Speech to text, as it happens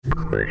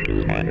Live.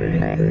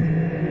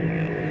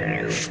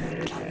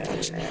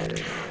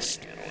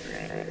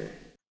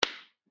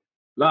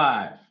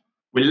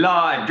 We're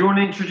live. Do you want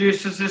to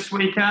introduce us this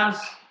week,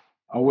 Az?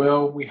 I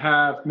will. We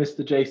have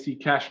Mr.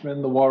 JC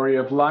Cashman, the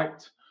Warrior of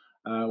Light.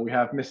 We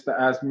have Mr.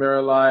 Az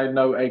Miralai,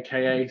 no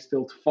AKA,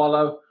 still to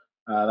follow.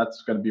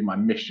 That's going to be my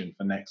mission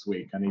for next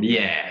week. I need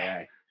an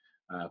AKA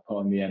put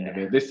on the end of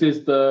it. This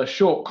is the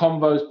Short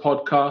Convos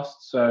podcast.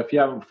 So if you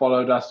haven't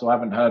followed us or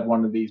haven't heard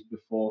one of these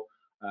before,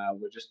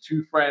 we're just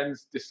two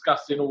friends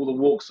discussing all the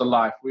walks of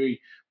life. We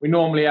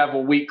normally have a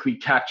weekly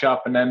catch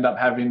up and end up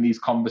having these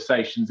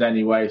conversations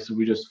anyway. So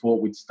we just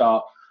thought we'd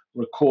start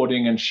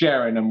recording and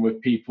sharing them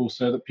with people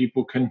so that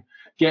people can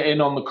get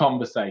in on the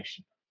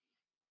conversation.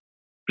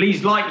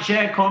 Please like,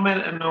 share,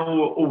 comment, and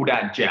all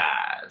that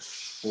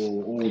jazz.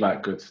 All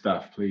that good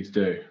stuff. Please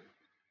do.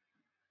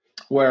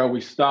 Where are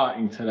we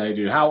starting today,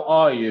 dude? How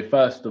are you,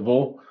 first of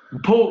all?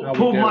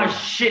 Pulled my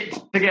shit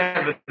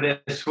together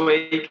this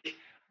week.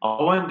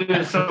 I wasn't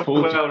doing so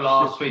well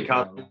last week,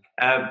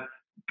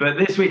 but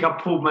this week I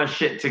pulled my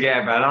shit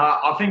together, and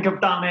I think I've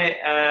done it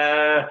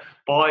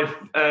by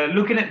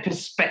looking at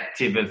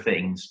perspective of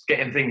things,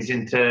 getting things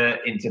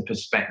into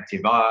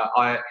perspective.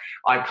 I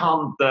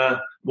calmed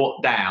the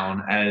what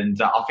down, and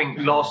I think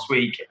last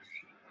week,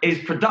 as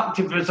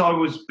productive as I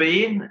was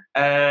being,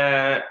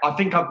 I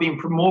think I've been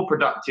more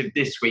productive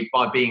this week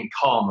by being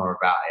calmer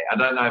about it. I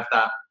don't know if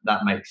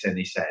that makes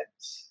any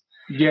sense.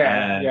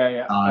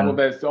 Yeah. Well,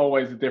 there's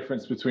always a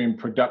difference between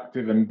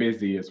productive and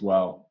busy as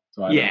well.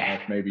 So I don't know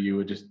if maybe you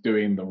were just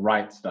doing the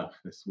right stuff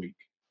this week.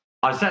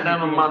 I sat down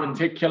on Monday. In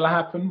particular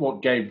happened?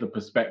 What gave the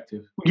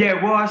perspective?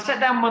 Yeah, well, I sat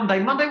down Monday.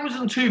 Monday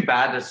wasn't too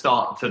bad at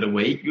start to the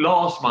week.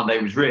 Last Monday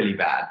was really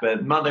bad,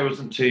 but Monday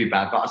wasn't too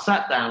bad. But I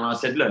sat down and I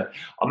said, look,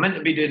 I'm meant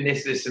to be doing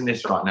this, this, and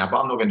this right now,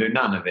 but I'm not going to do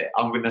none of it.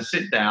 I'm going to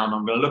sit down.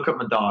 I'm going to look at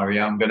my diary.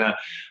 I'm going to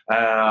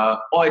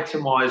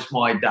itemize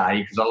my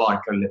day because I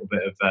like a little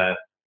bit of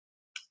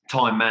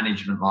time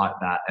management like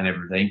that and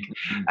everything.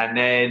 And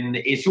then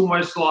it's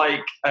almost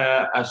like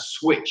a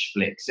switch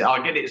flicks.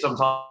 I get it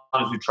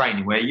sometimes with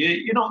training where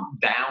you're not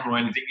down or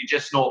anything, you're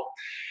just not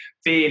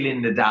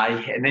feeling the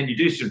day, and then you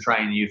do some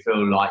training, you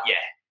feel like,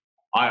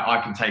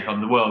 I can take on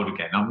the world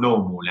again. I'm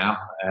normal now.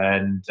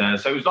 And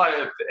so it was like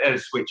a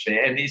switch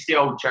there. And it's the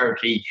old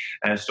Cherokee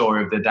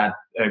story of the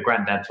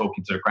granddad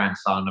talking to the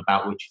grandson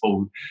about which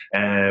wolf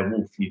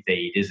you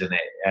feed, isn't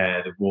it?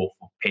 The wolf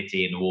of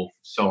pity and the wolf of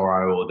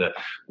sorrow, or the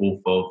wolf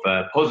of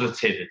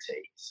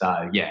positivity.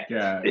 So, yeah.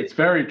 It's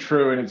very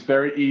true. And it's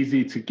very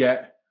easy to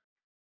get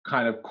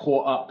kind of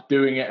caught up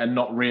doing it and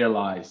not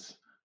realize.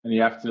 And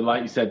you have to,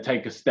 like you said,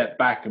 take a step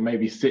back and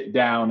maybe sit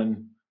down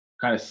and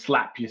kind of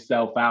slap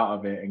yourself out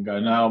of it and go,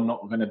 no, I'm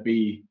not going to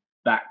be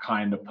that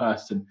kind of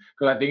person.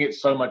 Because I think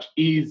it's so much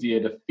easier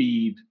to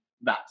feed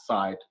that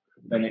side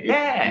than it is to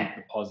feed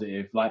the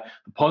positive. Like,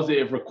 the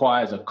positive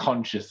requires a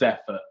conscious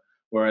effort.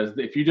 Whereas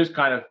if you just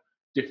kind of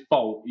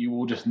default, you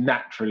will just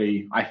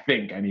naturally, I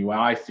think anyway,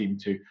 I seem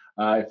to,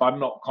 if I'm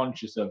not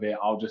conscious of it,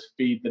 I'll just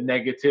feed the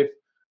negative.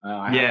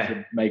 I have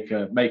to make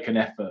an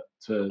effort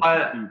to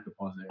feed the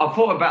positive. I've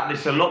thought about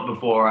this a lot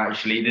before,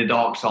 actually, the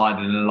dark side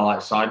and the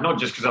light side, not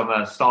just because I'm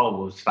a Star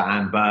Wars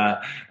fan,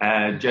 but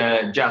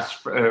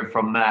just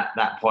from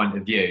that point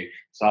of view.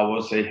 So I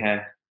will see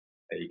here.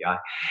 There you go.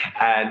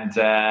 And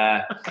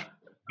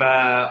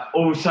but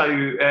also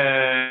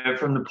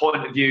from the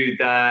point of view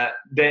that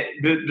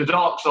the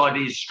dark side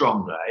is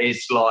stronger.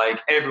 It's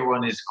like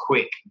everyone is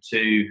quick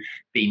to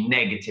be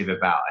negative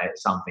about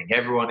something.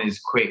 Everyone is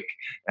quick.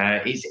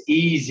 It's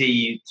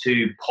easy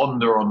to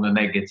ponder on the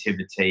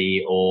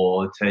negativity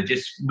or to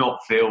just not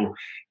feel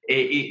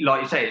it.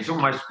 Like you say, it's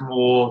almost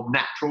more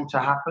natural to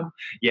happen.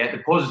 Yeah, the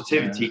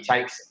positivity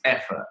takes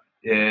effort.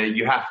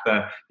 You have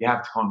to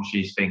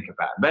consciously think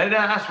about it. But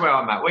that's where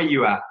I'm at. Where are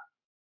you at?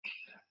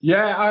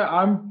 Yeah,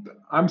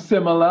 I'm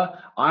similar.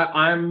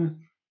 I'm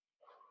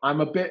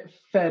a bit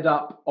fed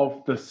up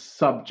of the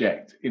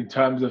subject in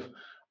terms of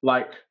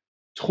like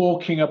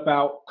talking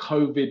about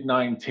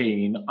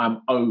COVID-19.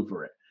 I'm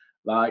over it.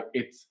 Like,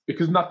 it's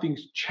because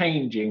nothing's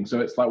changing.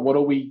 So it's like,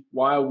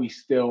 why are we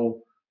still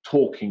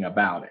talking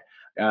about it?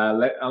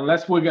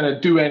 Unless we're going to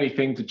do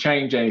anything to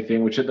change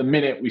anything, which at the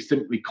minute we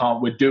simply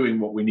can't. We're doing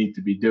what we need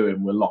to be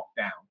doing. We're locked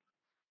down.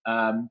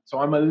 So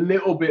I'm a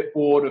little bit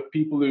bored of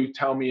people who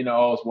tell me, I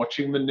was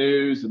watching the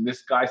news and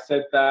this guy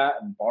said that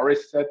and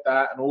Boris said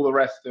that and all the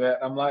rest of it.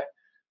 And I'm like,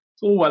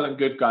 it's all well and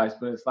good, guys,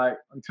 but it's like,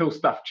 until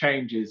stuff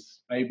changes,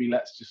 maybe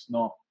let's just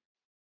not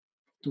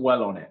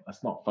dwell on it.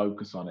 Let's not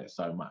focus on it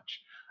so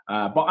much.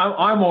 But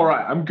I'm all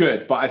right. I'm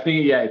good. But I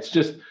think, it's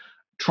just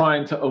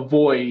trying to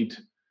avoid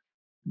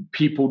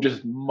people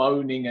just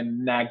moaning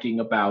and nagging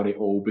about it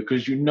all,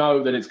 because you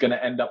know that it's going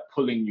to end up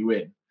pulling you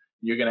in.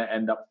 You're going to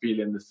end up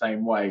feeling the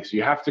same way. So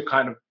you have to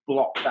kind of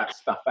block that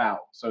stuff out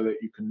so that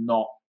you can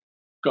not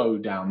go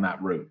down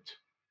that route.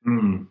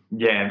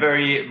 Yeah,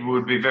 it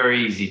would be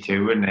very easy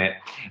to, wouldn't it?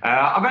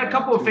 I've had a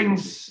couple of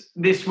things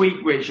this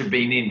week which have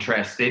been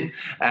interesting.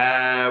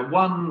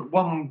 One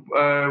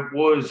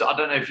was, I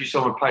don't know if you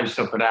saw a post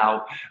I put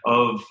out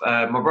of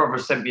my brother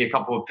sent me a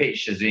couple of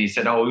pictures and he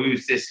said, "Oh,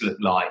 who's this look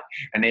like?"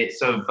 And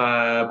it's of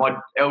my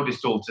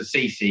eldest daughter,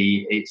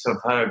 Cece. It's of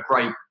her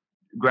great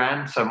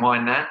grand, so my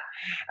nan,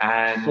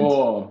 and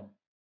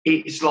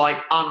it's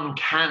like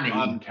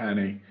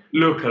uncanny.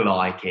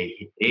 Look-alike.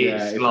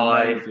 It's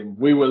like amazing.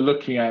 We were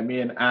looking at me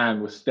and Anne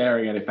were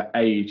staring at it for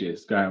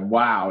ages, going,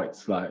 "Wow!"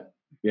 It's like,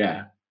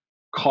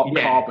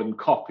 carbon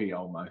copy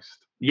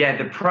almost. Yeah,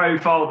 the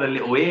profile, the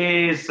little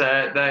ears,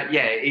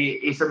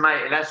 it's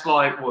amazing. That's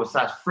like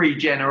that's 3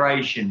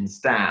 generations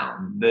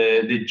down.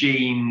 The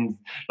gene,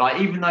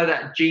 like even though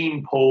that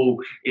gene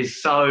pool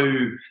is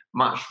so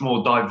much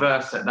more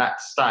diverse at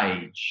that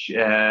stage,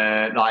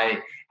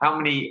 like how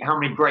many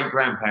great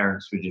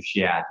grandparents would have she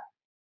had?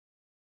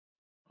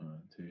 1,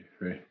 2,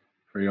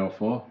 3 or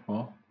 4.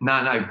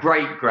 No,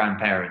 great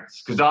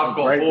grandparents. Because I've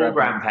got 4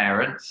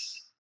 grandparents.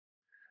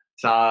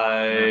 So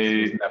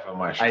never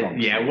my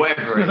strong suit.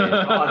 Whatever it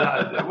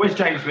is. Where's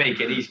James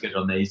Meakin? He's good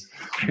on these.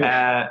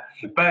 But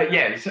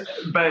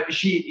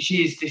she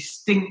is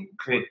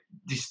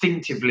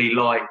distinctively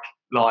like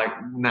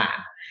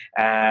Nan.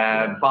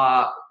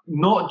 But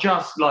not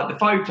just like the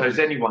photos,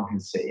 anyone can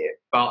see it.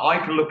 But I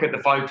can look at the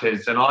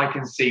photos and I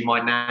can see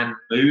my Nan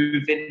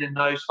moving in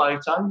those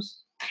photos.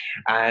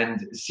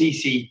 And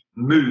Cece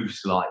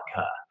moves like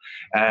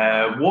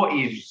her. What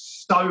is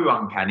so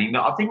uncanny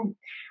that I think,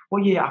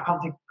 I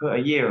can't think put a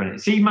year in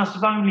it. She must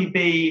have only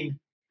been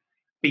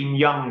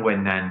young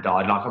when Nan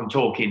died. Like I'm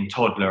talking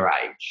toddler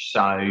age.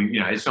 So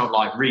it's not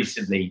like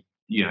recently.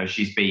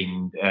 She's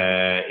been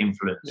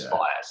influenced by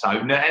her.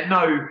 So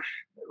no.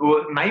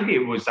 Well, maybe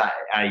it was that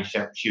age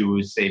that she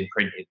was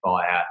imprinted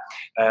by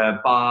her,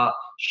 but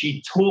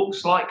she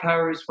talks like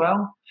her as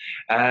well.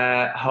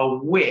 Her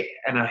wit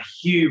and her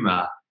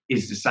humour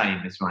is the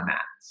same as my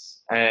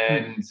nan's.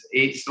 And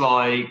it's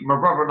like my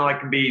brother and I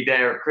can be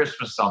there at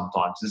Christmas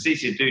sometimes. And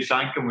Cece do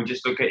something and we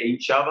just look at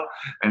each other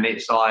and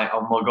it's like,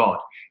 oh my God,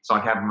 it's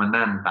like having my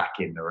nan back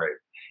in the room.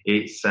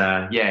 It's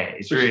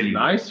it's really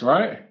nice,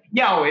 right?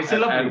 Yeah, it's a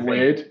lovely and thing.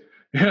 Weird.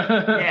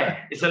 Yeah,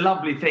 it's a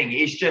lovely thing.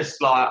 It's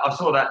just like I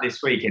saw that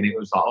this week and it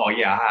was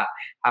like, I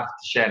have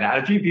to share that.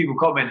 And a few people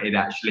commented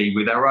actually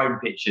with their own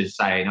pictures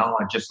saying, "Oh,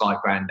 I just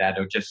like Granddad,"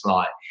 or just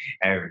like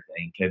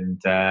everything.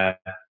 And I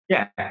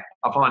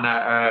find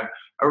that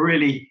a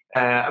really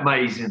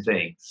amazing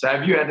thing. So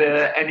have you had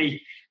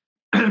any?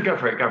 Go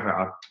for it.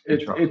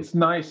 It's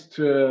nice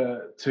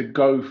to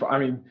go for. I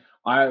mean,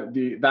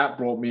 that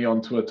brought me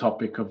onto a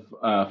topic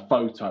of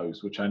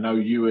photos, which I know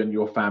you and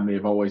your family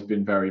have always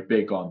been very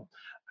big on.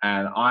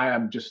 And I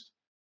am just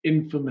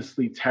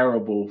infamously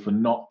terrible for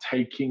not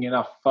taking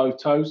enough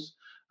photos.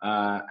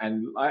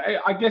 And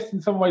I guess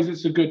in some ways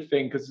it's a good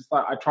thing because it's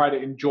like I try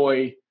to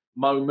enjoy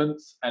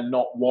moments and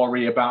not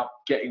worry about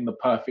getting the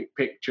perfect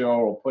picture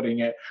or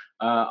putting it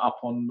up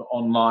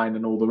online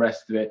and all the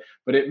rest of it.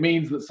 But it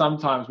means that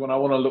sometimes when I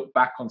want to look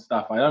back on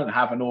stuff, I don't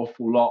have an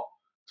awful lot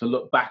to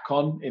look back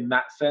on in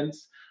that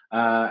sense.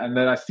 And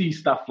then I see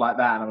stuff like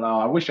that and I'm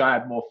like, I wish I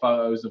had more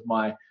photos of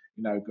my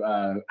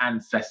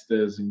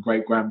ancestors and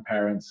great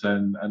grandparents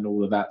and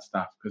all of that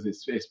stuff because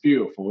it's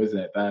beautiful, isn't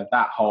it?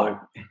 That whole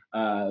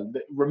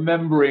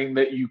remembering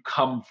that you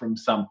come from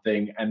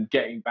something and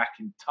getting back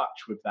in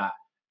touch with that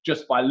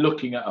just by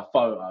looking at a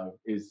photo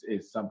is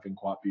something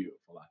quite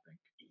beautiful, I think.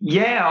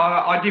 Yeah,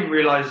 I didn't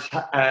realise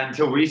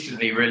until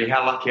recently really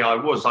how lucky I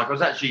was. Like I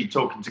was actually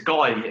talking to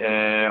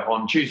Guy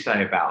on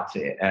Tuesday about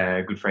it,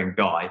 good friend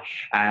Guy,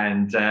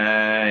 and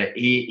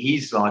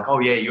he's like, "Oh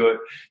yeah,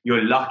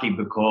 you're lucky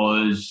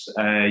because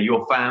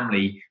your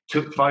family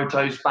took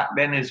photos back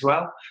then as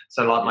well."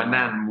 So like my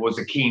nan was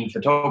a keen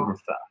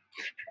photographer.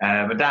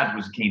 My dad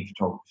was a keen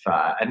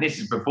photographer, and this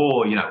is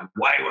before,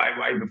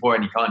 way before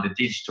any kind of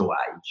digital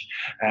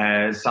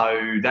age.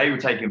 So they were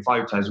taking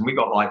photos, and we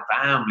got like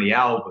family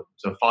albums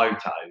of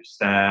photos.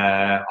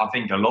 I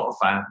think a lot of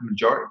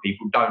majority of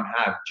people don't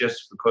have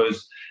just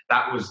because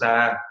that was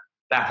their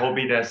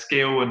hobby, their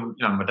skill, and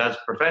my dad's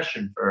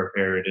profession for a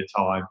period of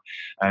time.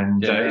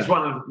 And it's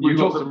one of you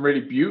got some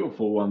really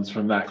beautiful ones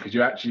from that because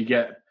you actually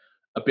get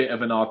a bit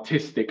of an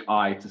artistic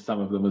eye to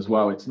some of them as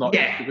well. It's not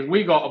just because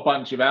we got a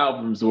bunch of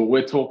albums, or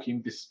we're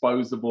talking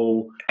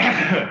disposable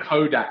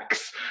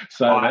Kodaks,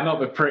 so they're not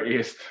the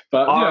prettiest.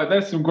 But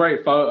there's some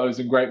great photos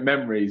and great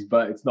memories,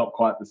 but it's not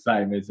quite the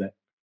same, is it?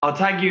 I'll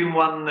tag you in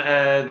one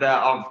that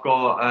I've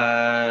got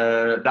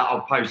that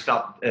I'll post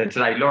up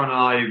today. Lauren and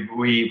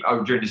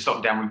I, during this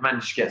lockdown, we've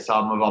managed to get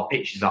some of our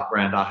pictures up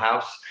around our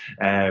house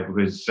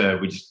because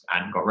we just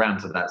hadn't got around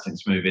to that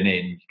since moving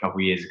in a couple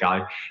of years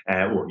ago,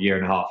 or a year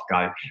and a half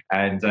ago.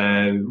 And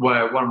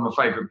one of my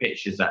favourite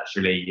pictures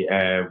actually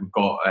we've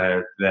got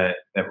that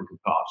we can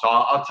put up. So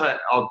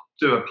I'll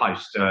do a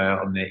post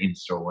on the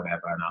Insta or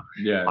whatever, and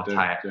I'll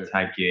tag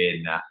you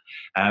in that.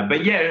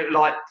 But yeah,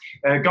 like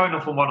going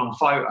off on one on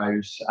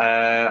photos.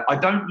 I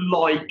don't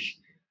like.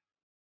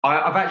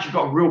 I've actually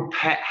got a real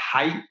pet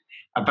hate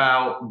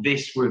about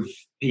this with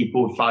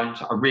people with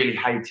phones. I really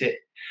hate it.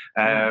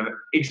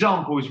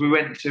 Examples: we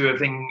went to a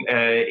thing.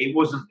 It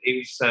wasn't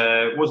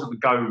the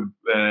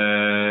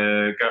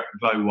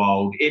Glow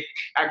Wild.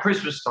 At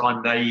Christmas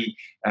time they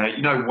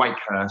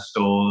Wakehurst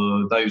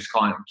or those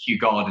kind of Kew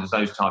Gardens,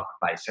 those type of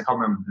places. I can't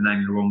remember the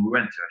name of the one we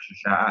went to. I should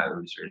shout out.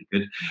 It was really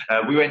good.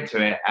 We went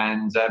to it,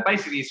 and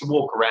basically it's a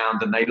walk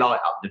around, and they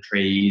light up the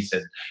trees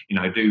and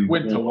do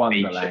Winter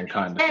Wonderland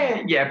kind of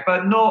thing. Yeah,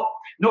 but not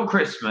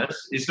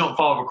Christmas. It's not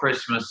Father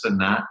Christmas and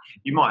that.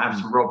 You might have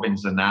some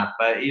robins and that,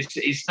 but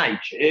it's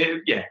nature.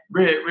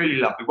 Really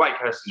lovely.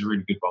 Wakehurst is a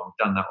really good one.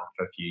 We've done that one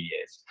for a few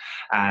years,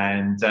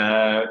 and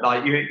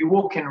you're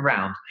walking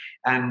around,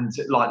 and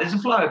there's a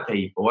flow of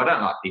people. I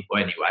don't like people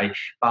anyway,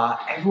 but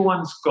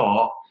everyone's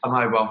got a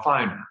mobile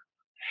phone app,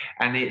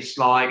 and it's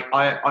like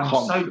I'm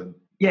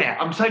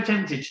so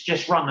tempted to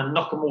just run and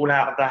knock them all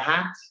out of their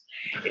hands.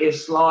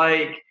 It's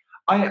like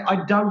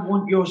I don't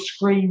want your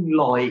screen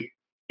light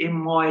in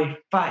my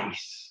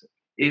face.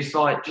 It's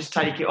like, just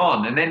take it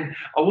on. And then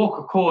I walk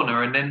a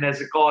corner, and then there's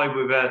a guy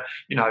with a,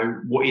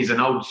 what is an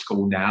old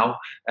school now,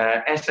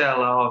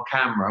 SLR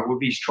camera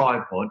with his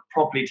tripod,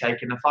 properly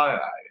taking a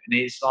photo. And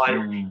it's like,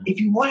 if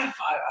you want a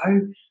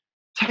photo,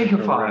 take a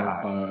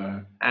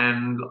photo.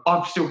 And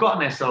I've still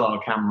got an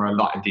SLR camera,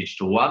 like a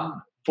digital one,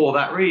 for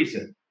that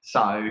reason.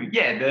 So,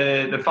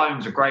 yeah, the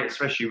phones are great,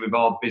 especially with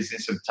our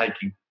business of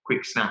taking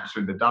quick snaps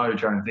with the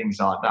dojo and things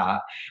like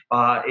that,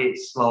 but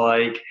it's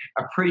like,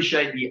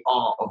 appreciate the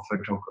art of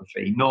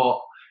photography,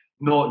 not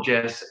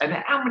just. And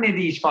how many of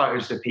these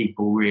photos do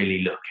people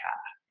really look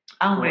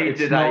at? How many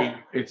do they?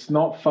 It's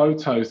not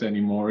photos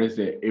anymore, is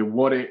it?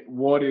 What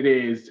it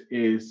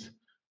is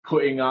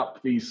putting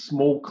up these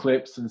small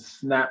clips and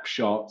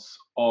snapshots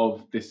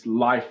of this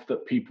life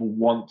that people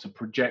want to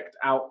project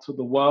out to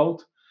the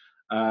world.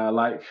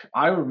 I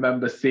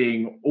remember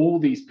seeing all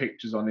these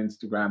pictures on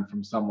Instagram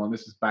from someone.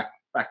 This is back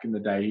in the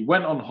day. He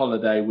went on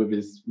holiday with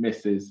his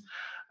missus,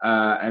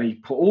 and he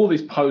put all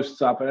these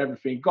posts up and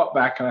everything. He got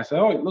back, and I said,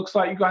 "Oh, it looks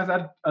like you guys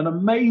had an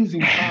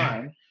amazing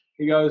time."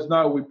 He goes,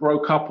 "No, we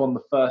broke up on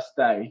the first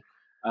day,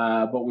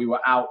 but we were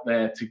out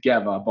there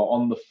together. But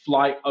on the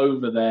flight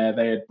over there,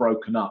 they had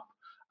broken up.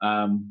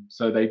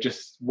 So they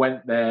just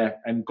went there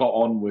and got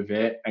on with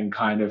it and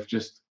kind of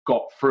just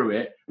got through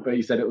it." But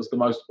he said it was the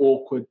most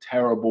awkward,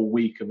 terrible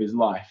week of his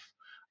life.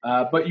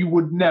 But you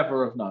would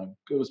never have known.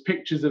 It was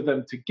pictures of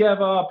them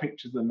together,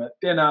 pictures of them at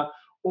dinner,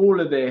 all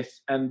of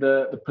this, and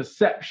the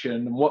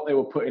perception and what they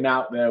were putting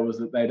out there was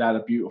that they'd had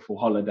a beautiful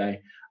holiday.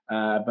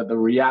 But the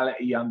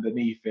reality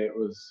underneath it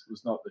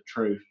was not the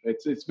truth.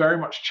 It's very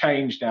much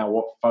changed now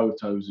what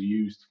photos are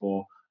used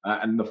for,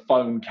 and the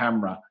phone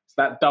camera. It's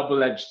that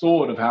double-edged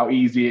sword of how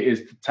easy it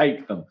is to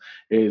take them.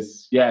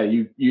 It's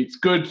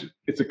good.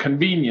 It's a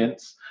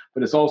convenience,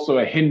 but it's also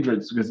a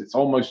hindrance because it's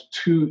almost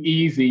too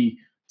easy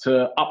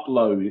to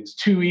upload. It's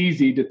too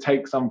easy to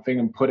take something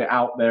and put it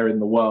out there in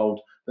the world,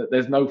 that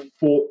there's no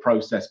thought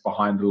process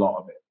behind a lot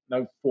of it.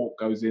 No thought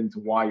goes into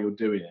why you're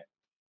doing it.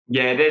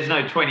 Yeah, there's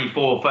no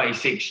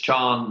 24-36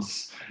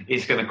 chance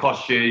it's going to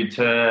cost you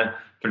for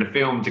the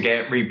film to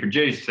get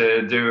reproduced,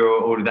 to do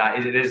all of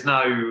that. There's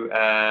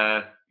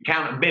no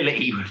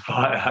accountability with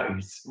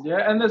photos.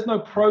 Yeah, and there's no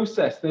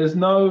process.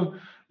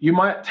 You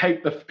might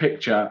take the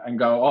picture and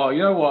go, "Oh,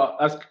 you know what?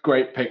 That's a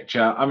great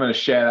picture. I'm going to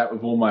share that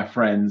with all my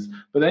friends."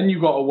 But then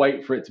you've got to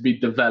wait for it to be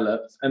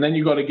developed, and then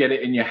you've got to get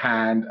it in your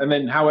hand, and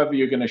then however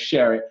you're going to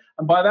share it.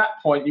 And by that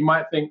point, you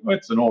might think, "Well,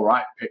 it's an all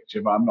right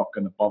picture, but I'm not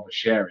going to bother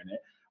sharing it."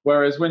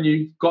 Whereas when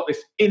you've got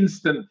this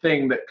instant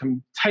thing that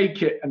can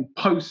take it and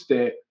post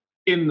it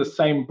in the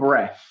same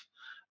breath,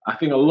 I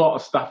think a lot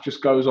of stuff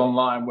just goes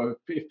online where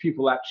if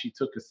people actually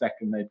took a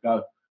second, they'd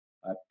go,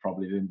 "I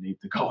probably didn't need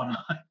to go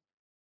online."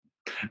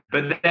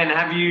 But then,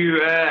 have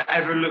you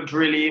ever looked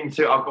really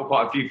into? I've got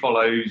quite a few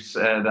follows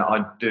that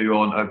I do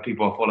on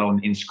people I follow on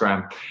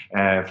Instagram,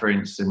 for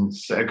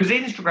instance, because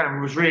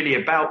Instagram was really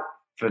about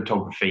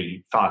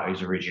photography,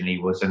 photos originally,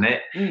 wasn't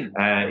it?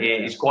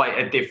 It's quite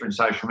a different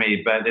social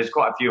media, but there's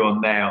quite a few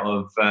on there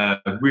of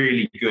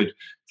really good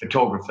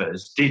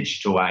photographers,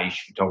 digital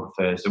age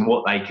photographers, and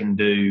what they can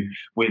do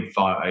with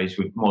photos,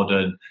 with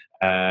modern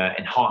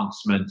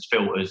enhancements,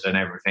 filters, and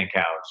everything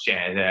else.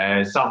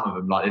 Yeah, some of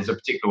them, like there's a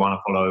particular one I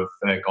follow of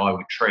a guy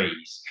with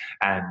trees,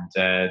 and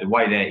the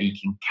way that he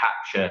can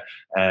capture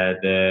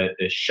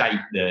the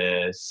shape,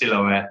 the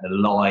silhouette, the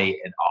light,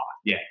 and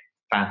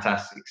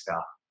fantastic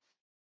stuff.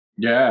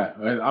 Yeah,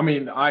 I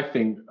mean, I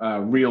think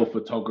real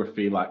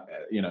photography, like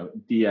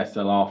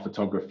DSLR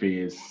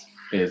photography,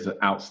 is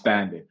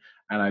outstanding.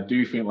 And I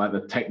do think like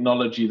the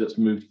technology that's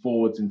moved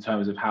forwards in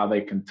terms of how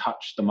they can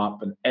touch them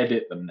up and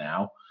edit them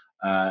now,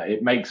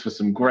 it makes for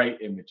some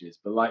great images.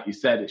 But like you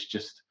said, it's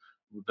just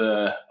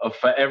for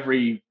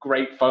every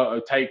great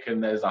photo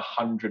taken, there's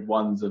 100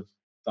 ones of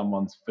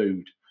someone's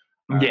food,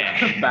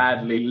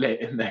 badly lit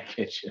in their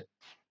kitchen.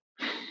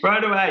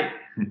 Right away.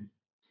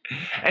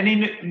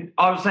 And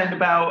I was saying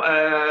about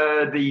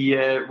we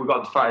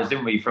got the photos,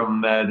 didn't we,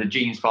 from the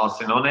jeans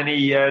passing on.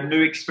 Any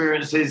new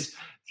experiences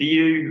for for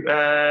you,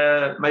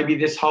 maybe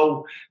this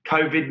whole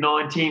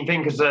COVID-19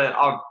 thing? Because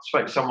I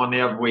spoke to someone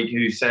the other week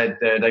who said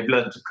they've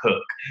learned to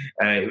cook.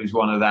 It was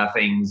one of their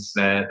things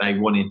that they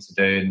wanted to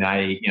do, and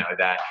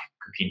they're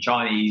cooking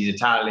Chinese,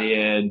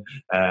 Italian,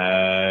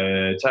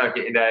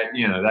 Turkey.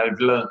 They've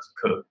learned to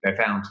cook. They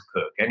found to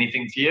cook.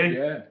 Anything for you?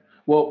 Yeah.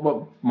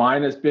 Well,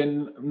 mine has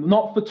been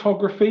not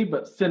photography,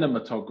 but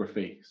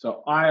cinematography.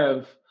 So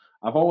I've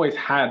always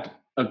had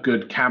a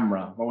good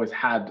camera. I've always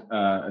had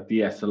a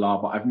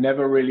DSLR, but I've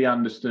never really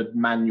understood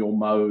manual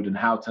mode and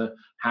how to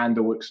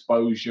handle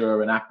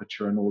exposure and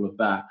aperture and all of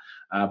that.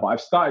 But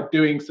I've started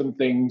doing some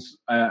things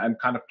and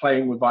kind of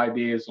playing with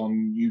ideas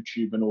on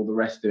YouTube and all the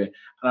rest of it.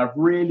 And I've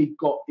really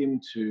got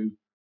into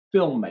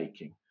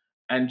filmmaking.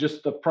 And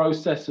just the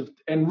process of,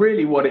 and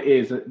really what it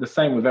is, the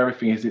same with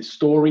everything, is it's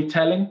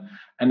storytelling.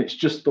 And it's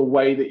just the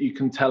way that you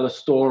can tell a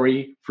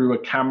story through a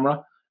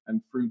camera and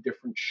through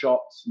different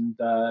shots and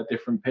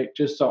different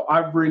pictures. So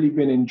I've really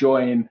been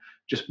enjoying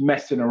just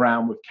messing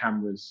around with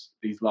cameras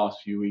these last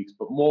few weeks,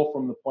 but more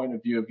from the point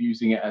of view of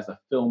using it as a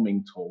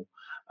filming tool,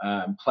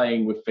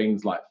 playing with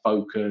things like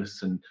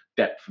focus and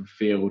depth of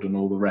field and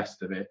all the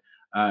rest of it.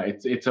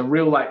 It's a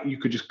real, like, you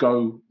could just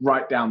go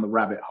right down the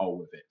rabbit hole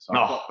with it. So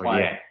I've got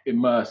quite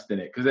immersed in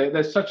it because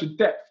there's such a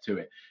depth to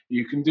it.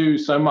 You can do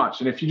so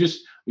much. And if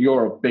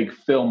you're a big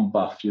film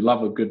buff, you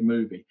love a good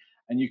movie,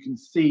 and you can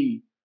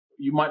see,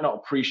 you might not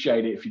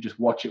appreciate it if you just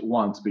watch it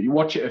once, but you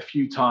watch it a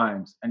few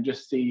times and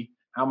just see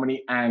how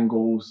many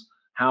angles,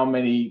 how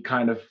many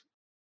kind of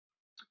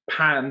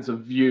pans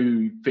of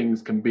view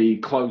things can be,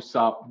 close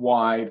up,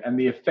 wide, and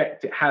the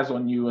effect it has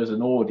on you as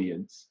an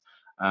audience.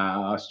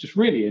 It's just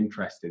really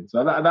interesting.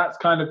 So that's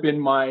kind of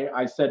been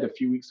I said a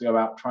few weeks ago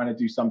about trying to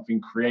do something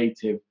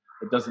creative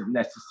that doesn't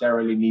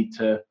necessarily need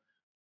to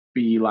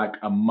be like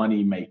a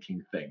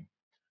money-making thing.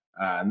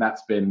 And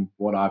that's been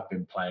what I've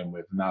been playing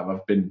with. And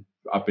I've been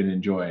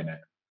enjoying it.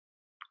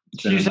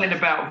 You saying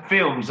about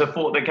films, a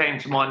thought that came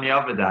to mind the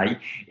other day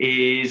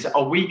is,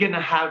 are we going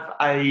to have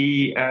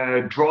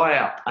a dry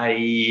up,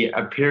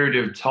 a period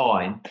of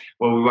time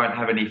where we won't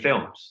have any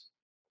films?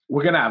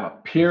 We're going to have a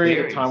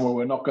period of time where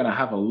we're not going to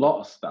have a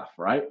lot of stuff,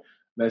 right?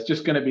 There's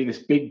just going to be this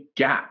big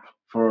gap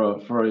for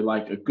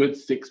like a good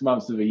 6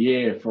 months of a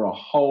year for a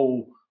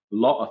whole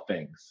lot of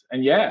things.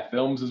 And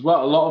films as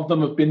well. A lot of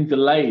them have been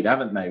delayed,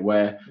 haven't they?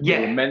 Where they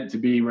were meant to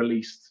be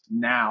released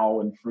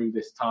now and through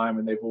this time,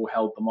 and they've all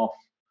held them off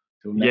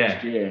till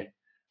next year.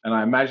 And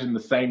I imagine the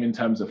same in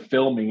terms of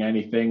filming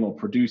anything or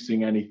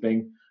producing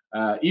anything.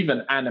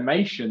 Even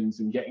animations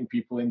and getting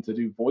people in to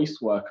do voice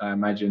work, I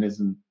imagine,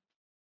 isn't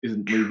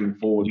moving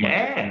forward much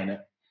at the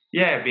minute.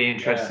 Yeah, it'd be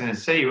interesting to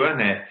see,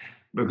 wouldn't it?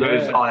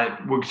 Because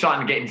we're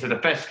starting to get into the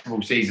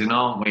festival season,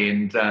 aren't we?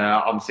 And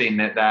I'm seeing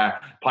that they're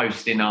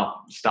posting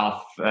up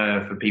stuff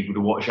for people to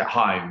watch at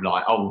home,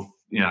 like old,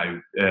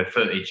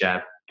 footage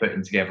they're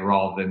putting together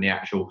rather than the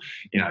actual,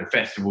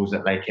 festivals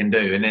that they can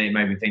do. And then it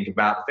made me think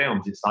about the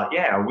films. It's like,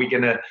 are we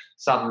going to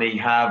suddenly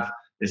have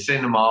the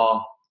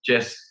cinema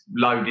just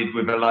loaded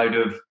with a load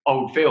of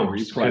old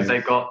films because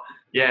they've got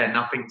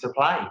nothing to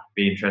play?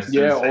 Be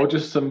interesting. Or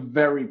just some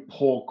very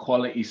poor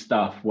quality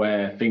stuff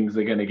where things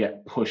are going to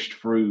get pushed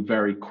through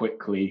very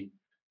quickly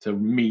to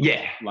meet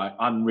like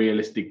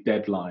unrealistic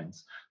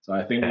deadlines. So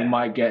I think we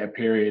might get a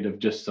period of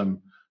just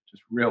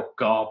real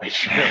garbage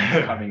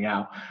films coming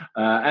out.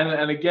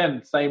 And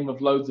again, same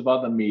with loads of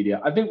other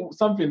media. I think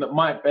something that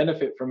might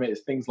benefit from it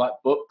is things like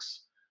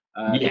books.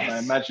 I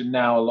imagine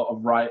now a lot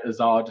of writers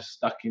are just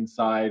stuck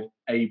inside,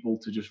 able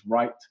to just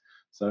write.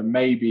 So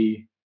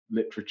maybe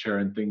literature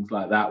and things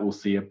like that will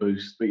see a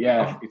boost. But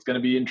it's going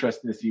to be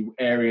interesting to see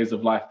areas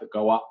of life that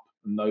go up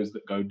and those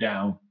that go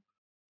down.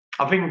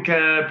 I think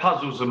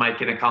puzzles are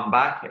making a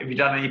comeback. Have you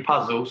done any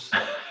puzzles?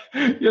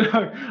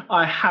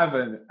 I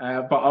haven't,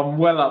 but I'm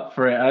well up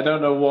for it. I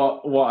don't know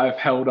what I've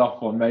held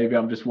off on. Maybe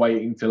I'm just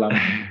waiting till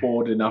I'm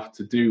bored enough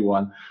to do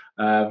one.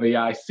 But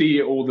I see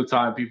it all the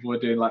time. People are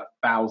doing like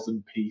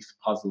 1,000-piece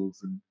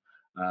puzzles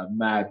and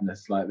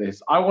madness like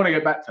this. I want to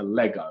get back to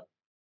Lego.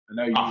 I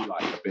know you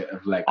like a bit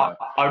of Lego.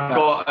 I've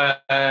got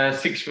a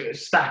 6-foot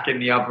stack in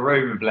the other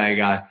room of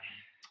Lego.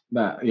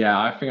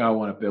 I think I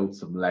want to build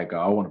some Lego.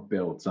 I want to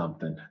build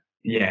something.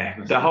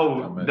 Yeah, the whole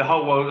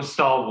world of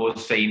Star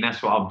Wars scene,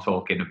 that's what I'm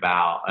talking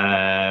about.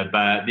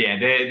 But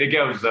the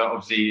girls,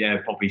 obviously,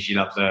 Poppy, she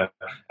loves her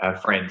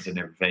friends and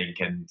everything,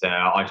 and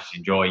I just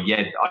enjoy.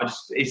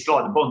 It's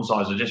like the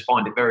bonsais. I just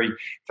find it very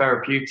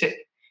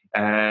therapeutic.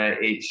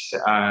 It's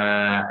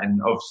and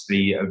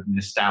obviously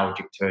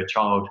nostalgic to her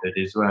childhood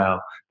as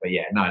well. But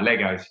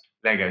Lego's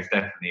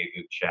definitely a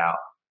good shout.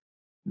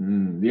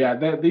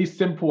 These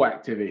simple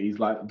activities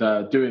like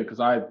doing it, because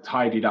I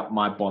tidied up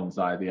my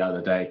bonsai the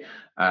other day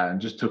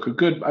and just took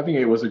I think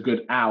it was a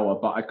good hour,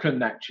 but I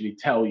couldn't actually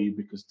tell you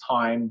because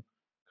time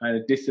kind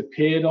of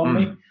disappeared on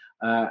me.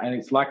 And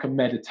it's like a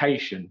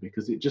meditation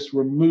because it just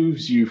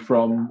removes you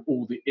from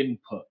all the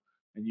input,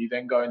 and you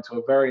then go into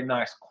a very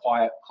nice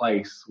quiet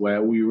place where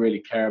all you really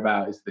care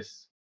about is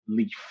this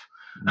leaf.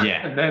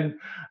 And then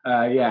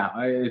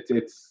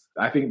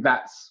I think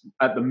that's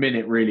at the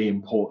minute really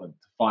important,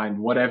 to find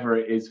whatever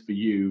it is for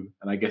you.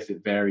 And I guess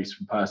it varies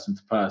from person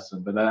to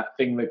person, but that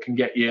thing that can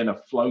get you in a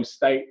flow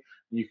state,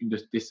 and you can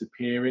just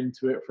disappear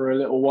into it for a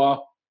little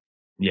while.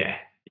 Yeah,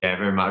 yeah,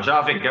 very much.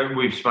 I think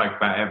we've spoke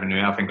about it, haven't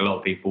we? I think a lot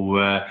of people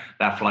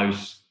that flow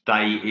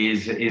state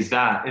is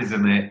that,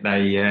 isn't it?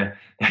 They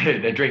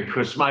they drink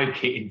or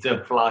smoke it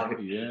into flow.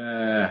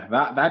 Yeah,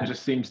 that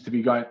just seems to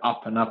be going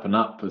up and up and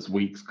up as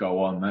weeks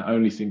go on. That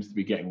only seems to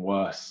be getting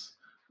worse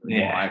from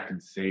what I can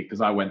see.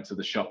 Because I went to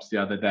the shops the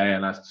other day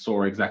and I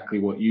saw exactly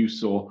what you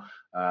saw.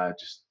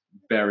 Just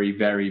very,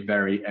 very,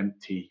 very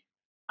empty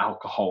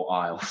alcohol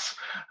aisles.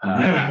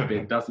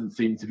 It doesn't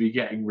seem to be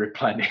getting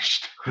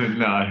replenished.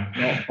 No,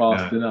 not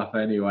fast enough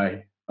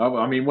anyway.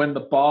 I mean, when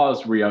the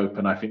bars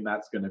reopen, I think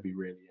that's going to be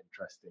really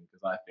interesting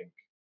because I think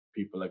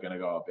people are going to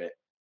go a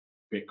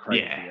bit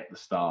crazy at the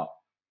start.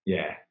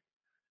 Yeah,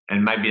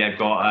 and maybe they've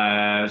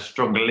got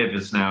stronger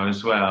livers now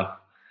as well.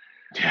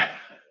 Yeah.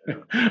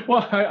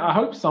 Well, I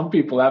hope some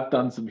people have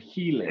done some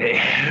healing.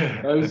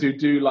 Those who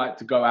do like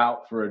to go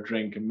out for a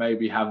drink and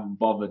maybe haven't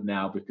bothered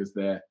now because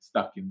they're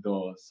stuck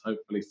indoors.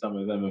 Hopefully, some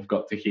of them have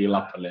got to heal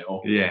up a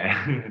little.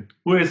 Yeah,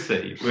 we'll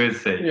see.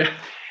 Yeah.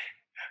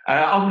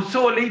 I'm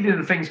sort of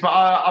leading things, but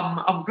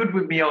I'm good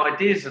with my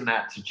ideas and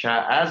that to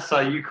chat as. So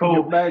you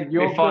call.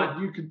 You're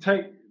good. You can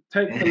take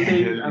the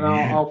lead, and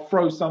I'll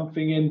throw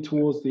something in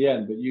towards the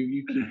end. But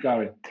you keep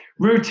going.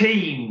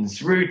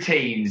 Routines.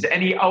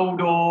 Any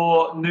old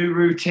or new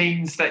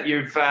routines that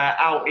you've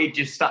outed,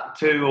 you stuck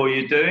to, or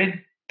you're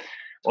doing,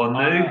 or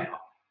new?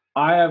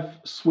 I have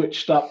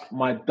switched up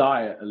my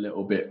diet a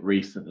little bit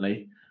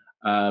recently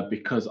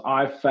because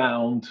I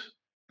found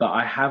that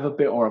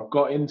I've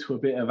got into a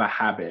bit of a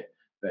habit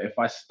that if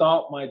I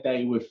start my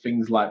day with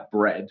things like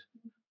bread,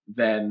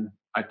 then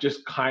I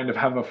just kind of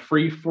have a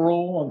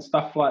free-for-all on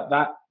stuff like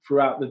that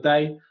throughout the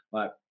day,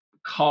 like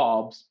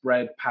carbs,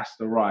 bread,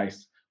 pasta,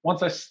 rice.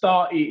 Once I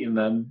start eating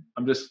them,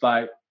 I'm just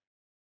like,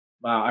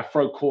 I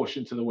throw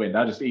caution to the wind.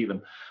 I just eat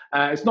them.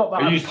 It's not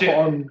that I put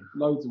on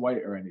loads of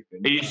weight or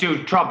anything. Are you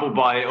still troubled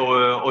by it,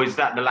 or is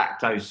that the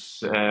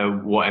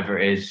lactose, whatever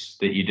it is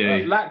that you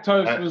do?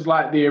 Lactose was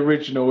like the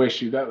original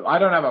issue. That I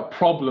don't have a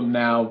problem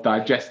now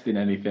digesting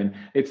anything.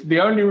 It's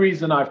the only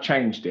reason I've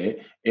changed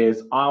it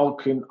is I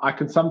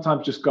can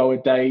sometimes just go a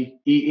day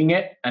eating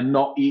it and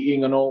not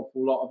eating an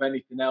awful lot of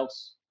anything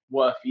else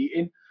worth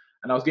eating.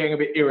 And I was getting a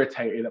bit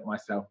irritated at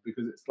myself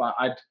because it's like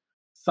I'd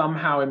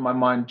somehow in my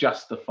mind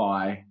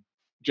justify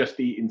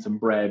just eating some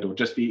bread or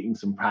just eating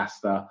some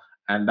pasta,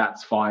 and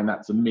that's fine.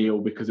 That's a meal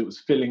because it was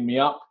filling me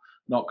up,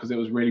 not because it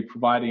was really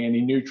providing any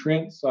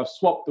nutrients. So I've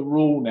swapped the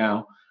rule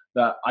now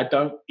that I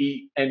don't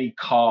eat any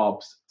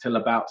carbs till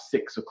about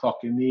 6 o'clock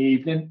in the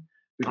evening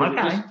because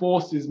it just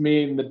forces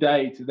me in the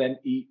day to then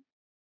eat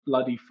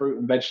bloody fruit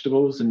and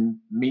vegetables and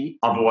meat.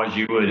 Otherwise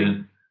you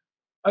wouldn't.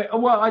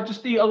 I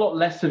just eat a lot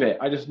less of it.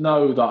 I just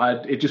know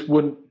that it just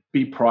wouldn't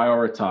be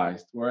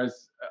prioritized.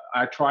 Whereas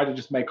I try to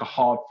just make a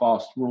hard,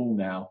 fast rule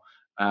now.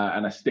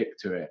 And I stick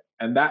to it.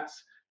 And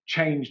that's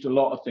changed a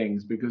lot of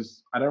things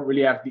because I don't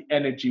really have the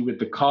energy with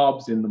the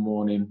carbs in the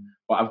morning,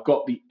 but I've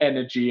got the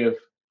energy of,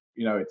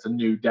 it's a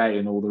new day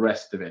and all the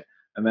rest of it.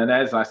 And then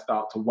as I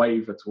start to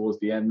waver towards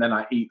the end, then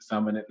I eat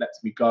some and it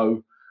lets me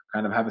go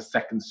kind of have a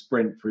second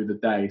sprint through the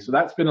day. So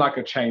that's been like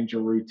a change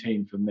of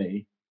routine for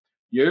me.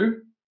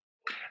 You?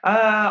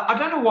 I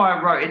don't know why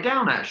I wrote it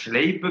down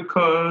actually,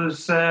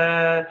 because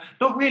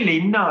not really.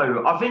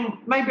 No, I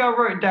think maybe I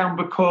wrote it down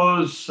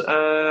because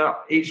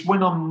it's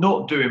when I'm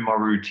not doing my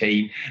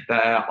routine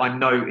that I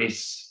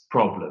notice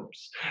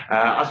problems.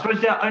 I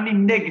suppose the only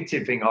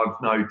negative thing I've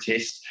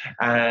noticed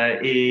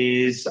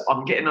is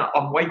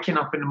I'm waking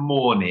up in the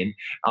morning,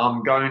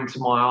 I'm going to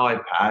my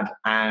iPad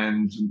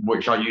and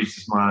which I use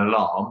as my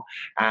alarm,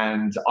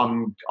 and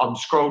I'm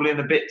scrolling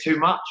a bit too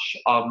much.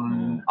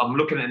 I'm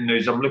looking at the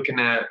news, I'm looking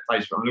at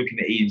Facebook, I'm looking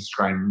at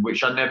Instagram,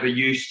 which I never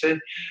used to.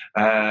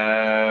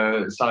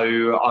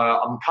 So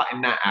I'm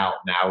cutting that out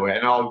now,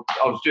 and I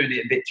was doing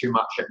it a bit too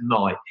much at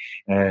night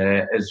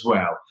as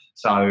well.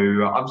 So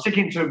I'm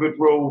sticking to a good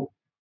rule,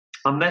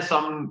 unless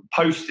I'm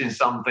posting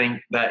something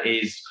that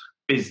is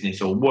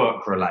business or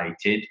work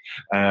related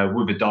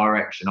with a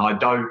direction. I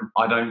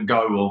don't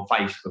go on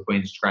Facebook or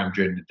Instagram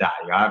during the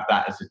day. I have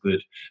that as a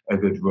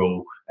good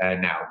rule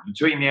now.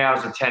 Between the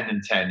hours of 10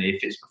 and 10,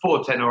 if it's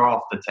before 10 or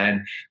after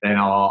 10, then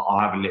I'll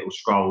have a little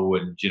scroll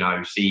and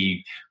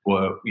see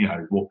what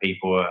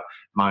people are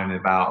moaning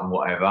about and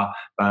whatever.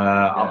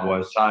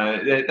 Otherwise, so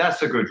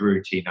that's a good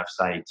routine, I've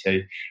say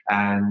too.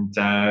 And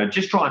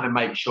just trying to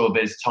make sure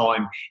there's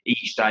time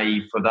each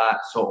day for that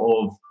sort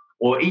of,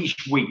 or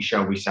each week,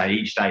 shall we say.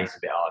 Each day is a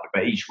bit harder,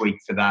 but each week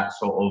for that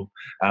sort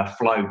of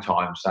flow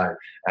time. So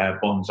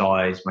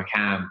bonsais,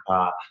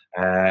 macampa,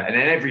 and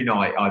then every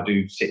night I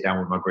do sit down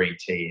with my green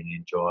tea and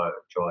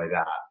enjoy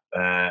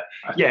that.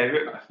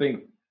 I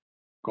think.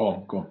 Go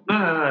on.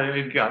 No,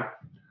 you go.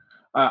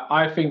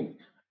 I think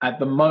at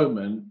the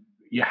moment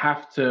you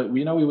have to.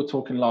 We were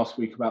talking last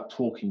week about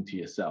talking to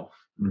yourself.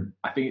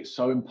 I think it's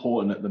so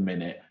important at the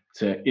minute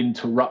to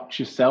interrupt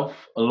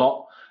yourself a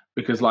lot.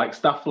 Because like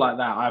stuff like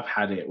that, I've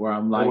had it where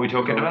I'm like, what are we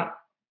talking about?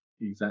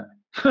 Exactly.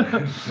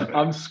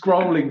 I'm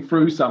scrolling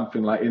through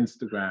something like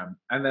Instagram,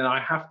 and then I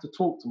have to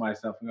talk to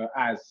myself and go,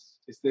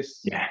 is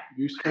this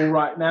useful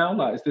right now?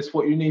 Like, is this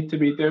what you need to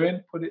be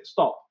doing?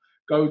 Stop.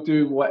 Go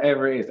do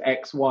whatever it is,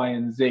 X, Y,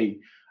 and Z.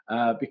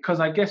 Because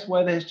I guess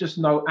where there's just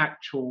no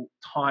actual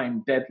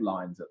time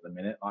deadlines at the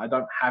minute, I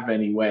don't have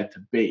anywhere to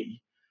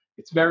be.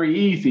 It's very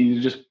easy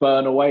to just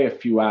burn away a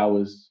few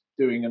hours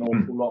doing an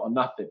awful lot of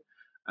nothing.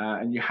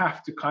 And you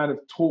have to kind of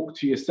talk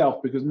to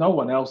yourself because no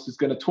one else is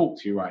going to talk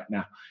to you right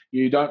now.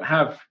 You don't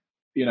have,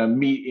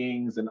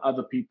 meetings and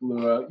other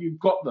people you've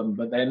got them,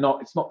 but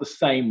it's not the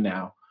same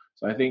now.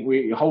 So I think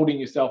you're holding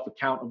yourself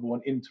accountable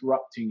and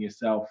interrupting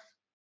yourself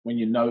when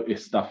you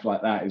notice stuff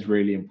like that is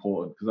really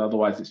important, because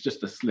otherwise it's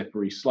just a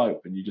slippery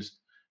slope and you just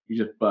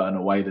burn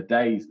away the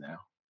days now.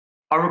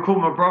 I recall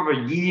my brother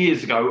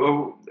years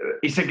ago.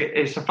 It's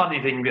a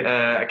funny thing,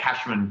 a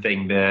Cashman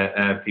thing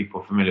that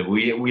people are familiar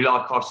with. We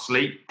like our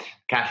sleep.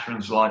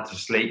 Cashmans like to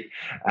sleep,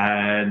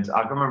 and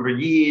I can remember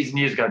years and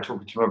years ago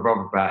talking to my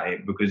brother about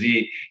it because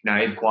he'd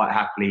quite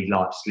happily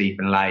like sleep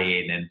and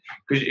lay in, and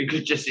because he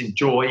could just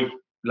enjoy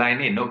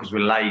laying in, not because we're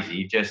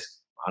lazy, just.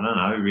 I don't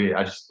know. Really,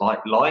 I just like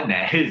lying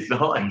there. It's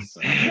nice.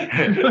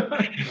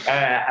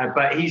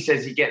 But he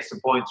says he gets to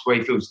points where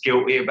he feels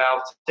guilty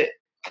about it.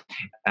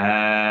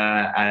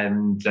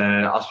 And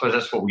I suppose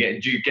that's what we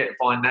get. Do you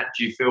find that?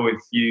 Do you feel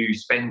if you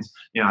spend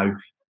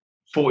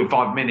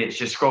 45 minutes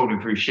just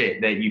scrolling through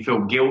shit that you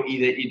feel guilty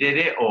that you did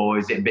it, or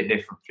is it a bit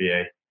different for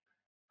you?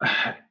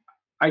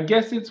 I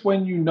guess it's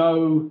when you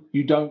know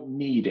you don't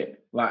need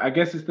it. Like, I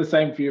guess it's the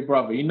same for your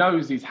brother. He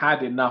knows he's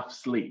had enough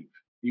sleep.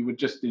 He would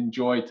just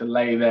enjoy to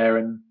lay there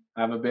and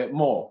have a bit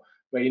more.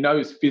 But he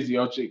knows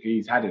physiologically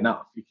he's had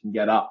enough. He can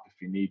get up if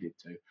he needed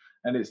to.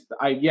 And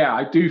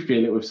I do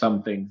feel it with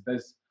some things.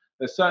 There's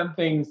certain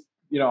things,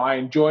 I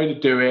enjoy to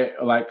do it.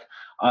 Like,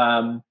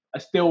 I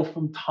still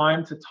from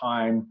time to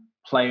time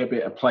play a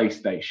bit of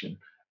PlayStation.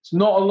 It's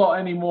not a lot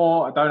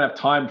anymore. I don't have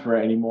time for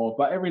it anymore,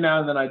 but every now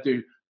and then I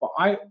do. But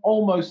I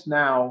almost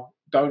now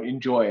don't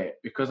enjoy it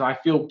because I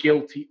feel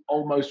guilty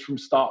almost from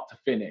start to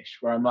finish,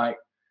 where I'm like,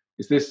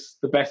 is this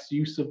the best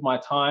use of my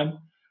time?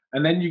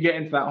 And then you get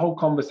into that whole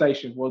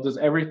conversation. Well, does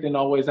everything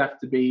always have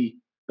to be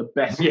the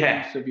best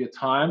use of your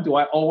time? Do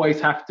I always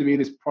have to be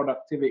this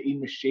productivity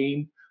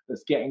machine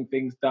that's getting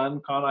things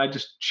done? Can't I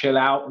just chill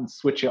out and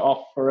switch it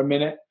off for a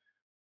minute?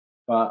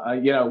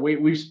 But,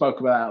 we've spoke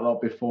about that a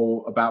lot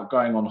before about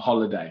going on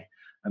holiday.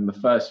 And the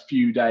first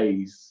few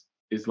days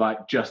is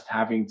like just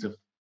having to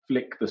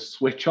flick the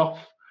switch off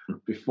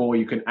before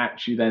you can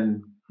actually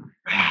then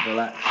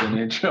relax and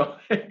enjoy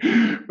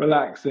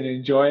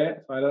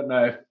it. So I don't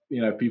know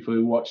if people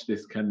who watch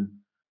this can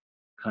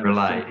kind of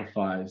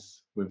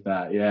sympathize with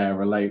that.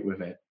 Relate with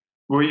it.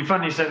 Well, you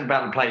funny something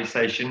about the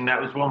PlayStation. That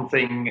was one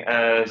thing.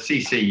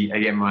 Cece,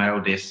 again, my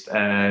eldest,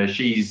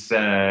 she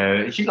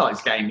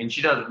likes gaming.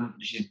 She's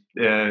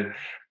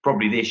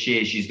probably this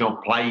year she's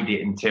not played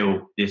it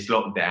until this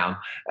lockdown.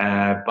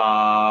 But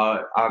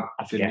I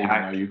didn't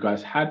even know you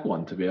guys had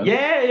one, to be honest.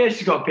 Yeah,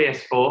 she's got a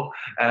PS4.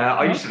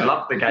 I used to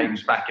love the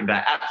games back in the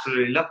day.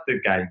 Absolutely loved the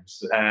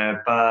games.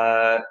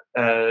 But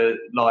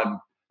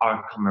I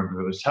can't remember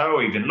if it was her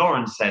or even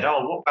Lauren said,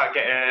 "Oh, what about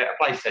getting a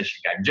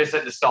PlayStation game?" Just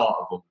at the start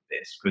of all of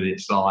this, because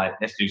it's like,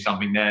 let's do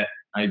something that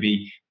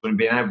maybe wouldn't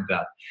be able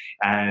to.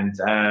 And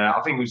I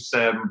think it was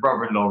my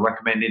brother-in-law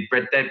recommended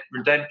Red Dead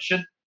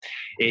Redemption.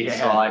 It's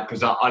like,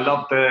 because I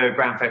love the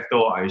Grand Theft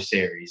Auto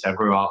series. I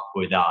grew up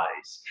with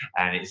those,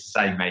 and it's the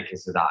same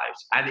makers of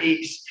those. And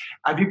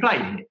have you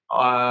played it?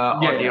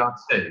 On the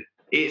R2?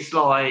 It's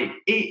like,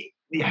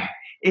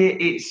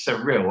 it's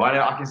surreal.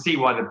 I can see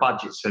why the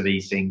budgets for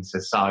these things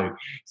are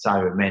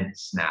so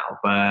immense now.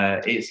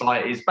 But it's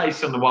like, it's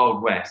based on the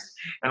Wild West,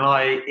 and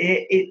like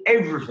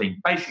everything,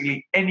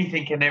 basically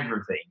anything and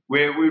everything.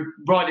 We're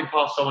riding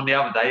past someone the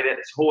other day that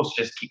his horse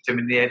just kicked him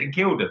in the head and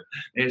killed him.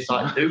 And it's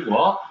like, do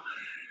what?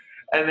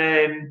 And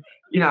then,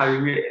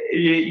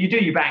 you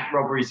do your bank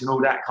robberies and all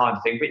that kind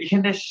of thing, but you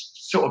can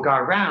just sort of go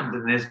around,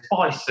 and there's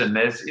bison,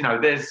 there's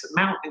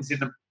mountains in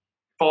the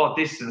far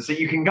distance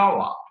that you can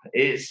go up.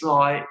 It's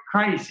like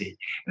crazy.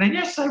 And then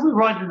yesterday we're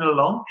riding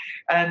along,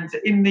 and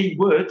in the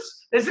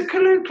woods, there's a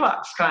Ku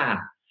Klux Klan.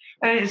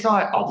 And it's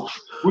like, oh,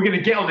 we're going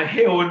to get on the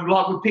hill, and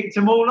like we picked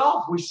them all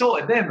off. We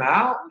sorted them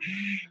out.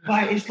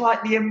 But it's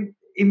like the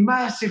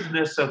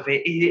immersiveness of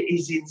it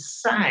is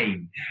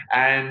insane.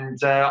 And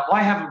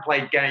I haven't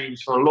played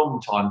games for a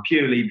long time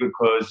purely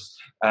because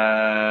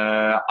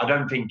I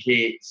don't think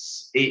it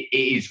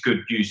is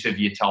good use of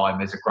your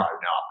time as a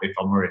grown-up, if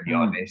I'm really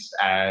honest.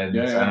 And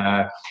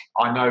I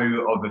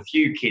know of a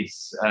few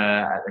kids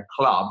at the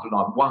club,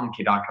 like one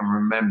kid I can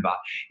remember,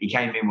 he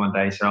came in one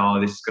day and said, "Oh,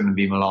 this is going to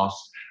be my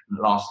last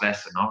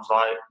lesson." I was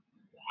like,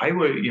 "Hey,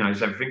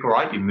 is everything all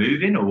right? You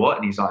moving or what?"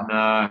 And he's like,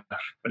 "No,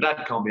 my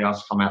dad can't be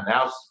asked to come out the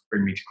house to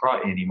bring me to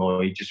Crichton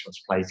anymore. He just wants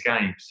to play his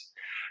games."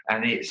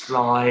 And it's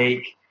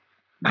like,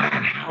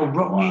 man, how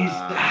wrong is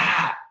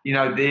that?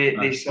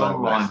 This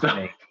online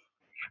thing.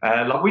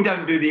 Like we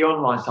don't do the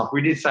online stuff.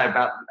 We did say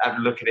about having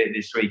a look at it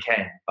this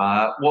weekend,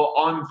 but what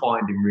I'm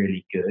finding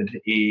really good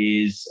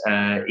is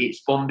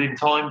it's bonding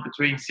time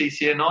between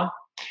Cece and I.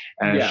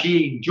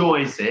 She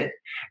enjoys it,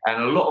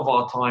 and a lot of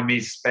our time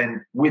is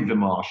spent with the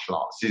martial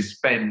arts, is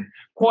spent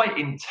quite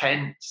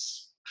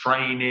intense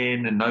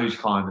training and those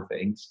kind of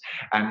things.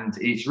 And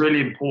it's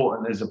really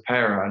important as a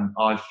parent,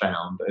 I've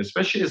found,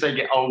 especially as they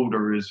get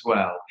older as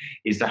well,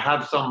 is to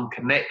have some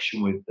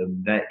connection with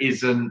them that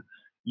isn't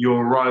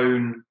your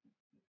own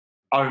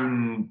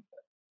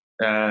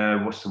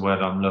what's the word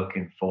I'm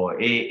looking for?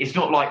 It's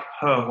not like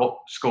her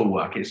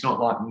schoolwork. It's not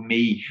like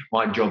me,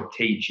 my job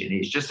teaching.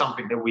 It's just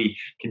something that we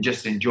can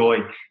just enjoy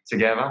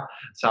together.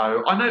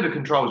 So I know the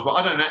controls, but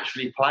I don't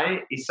actually play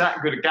it. It's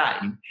that good a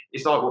game.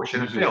 It's like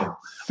watching a film.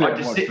 I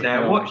just sit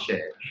there and watch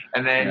it.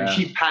 And then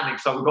she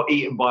panics like we got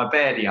eaten by a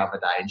bear the other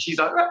day. And she's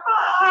like,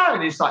 ah!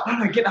 And it's like,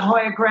 no, get the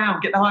higher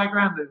ground, get the higher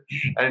ground.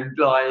 And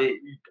like,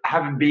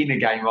 having been a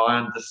gamer, I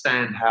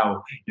understand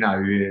how,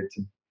 to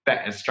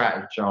better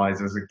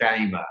strategize as a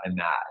gamer and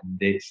that, and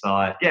it's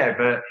like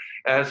so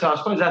I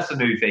suppose that's the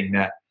new thing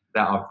that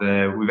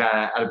we've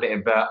had a bit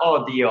of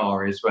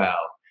RDR as well.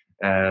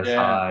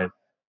 So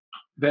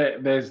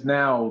there's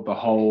now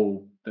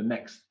the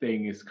next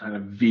thing is kind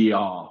of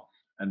VR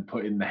and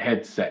putting the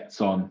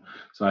headsets on.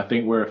 So I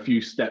think we're a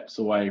few steps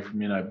away from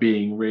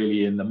being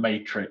really in the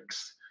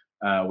matrix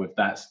with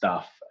that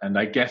stuff. And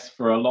I guess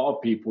for a lot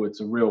of people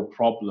it's a real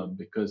problem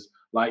because,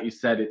 like you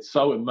said, it's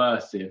so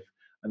immersive.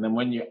 And then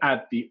when you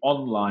add the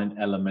online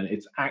element,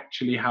 it's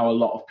actually how a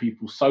lot of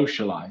people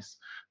socialize.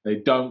 They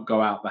don't go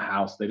out the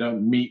house, they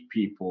don't meet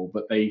people,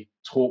 but they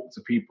talk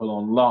to people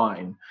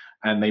online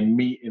and they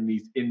meet in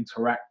these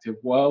interactive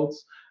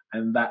worlds.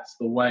 And that's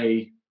the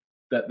way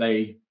that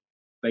they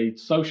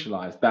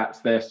socialize. That's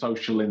their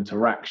social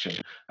interaction.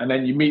 And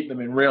then you meet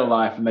them in real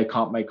life and they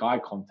can't make eye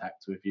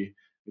contact with you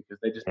because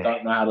they just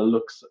don't know how to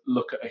look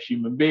at a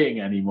human being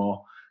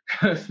anymore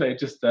because they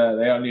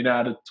only know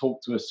how to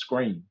talk to a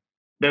screen.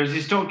 There was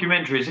this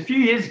documentary, it's a few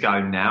years ago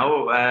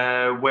now,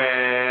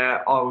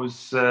 where I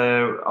was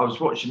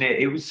watching it.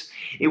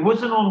 It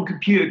wasn't on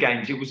computer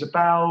games. It was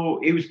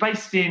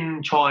based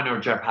in China or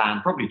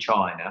Japan, probably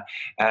China,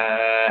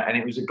 and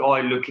it was a guy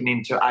looking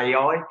into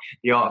AI,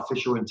 the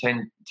artificial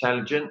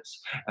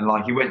intelligence, and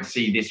like he went to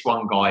see this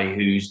one guy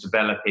who's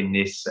developing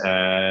this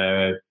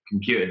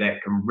computer that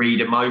can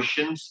read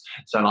emotions.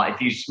 So like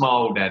if you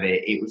smiled at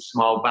it, it would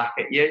smile back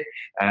at you.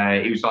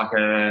 It was like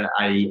a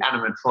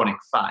animatronic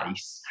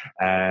face.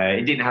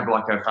 It didn't have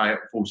like a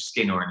full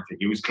skin or anything.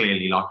 It was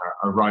clearly like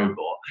a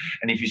robot.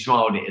 And if you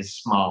smiled, it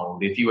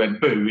smiled. If you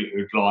went boo, it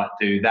would like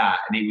do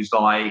that. And it was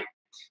like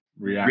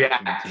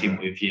reacting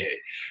with you,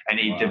 and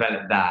he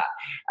developed that.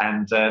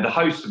 And the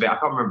host of it, I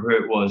can't remember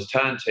who it was,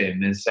 turned to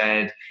him and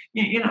said,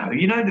 you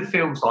know the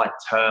films like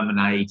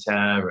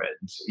Terminator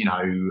and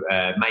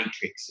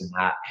Matrix and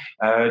that,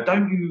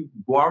 don't you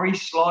worry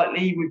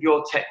slightly with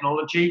your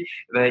technology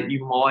that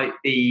you might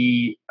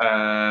be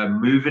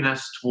moving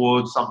us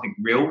towards something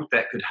real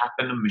that could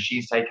happen and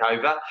machines take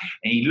over?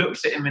 And he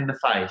looks at him in the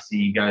face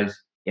and he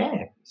goes,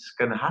 yeah, it's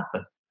going to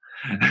happen.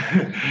 And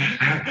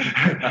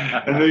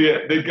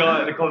the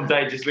guy at the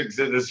commentator just looks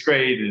at the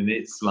screen and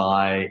it's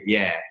like,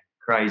 yeah,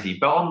 crazy.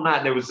 But on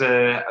that,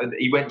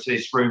 he went to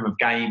this room of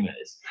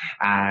gamers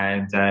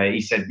and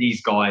he said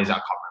these guys, I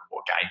can't remember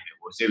what game it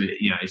was,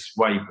 it's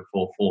way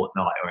before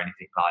Fortnite or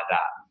anything like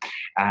that.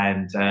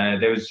 And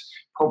there was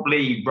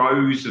probably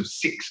rows of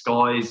 6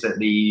 guys at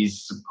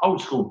these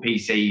old school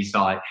PCs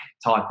like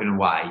typing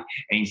away.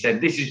 And he said,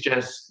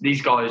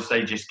 these guys,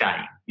 they just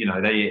game.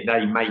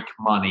 They make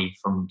money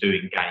from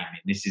doing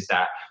gaming. This is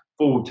that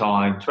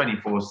full-time,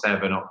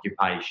 24/7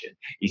 occupation.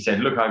 He said,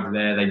 look over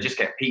there, they just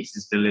get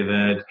pizzas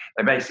delivered.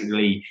 They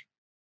basically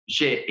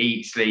shit,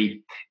 eat,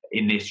 sleep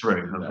in this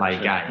room and play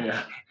games.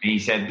 Yeah. And he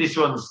said, this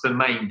one's the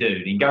main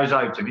dude. He goes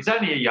over to him. He's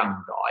only a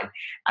young guy.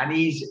 And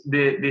he's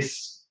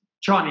this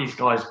Chinese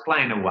guy's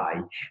playing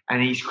away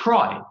and he's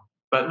crying,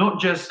 but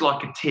not just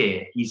like a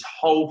tear. His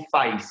whole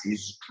face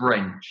is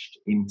drenched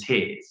in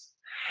tears.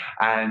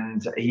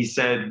 And he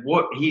said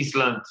what he's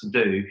learned to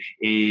do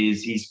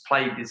is he's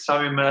played it so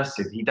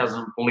immersive, he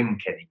doesn't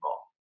blink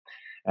anymore.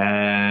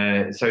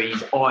 So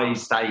his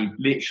eyes stay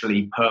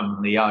literally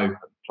permanently open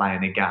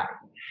playing a game.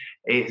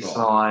 It's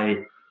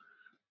like,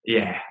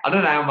 yeah, I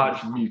don't know how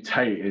much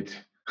mutated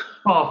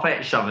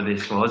far-fetched some of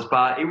this was,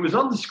 but it was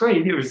on the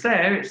screen, it was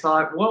there. It's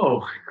like,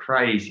 whoa,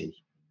 crazy.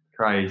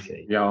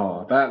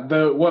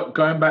 Yeah,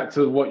 going back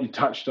to what you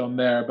touched on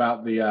there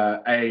about the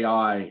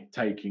AI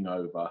taking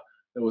over.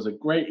 There was a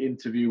great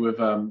interview with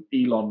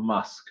Elon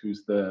Musk,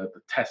 who's the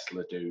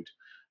Tesla dude.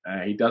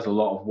 He does a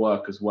lot of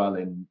work as well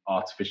in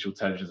artificial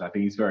intelligence. I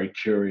think he's very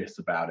curious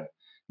about it.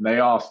 And they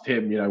asked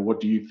him, what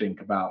do you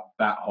think about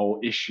that whole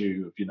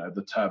issue of,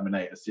 the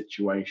Terminator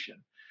situation?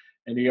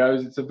 And he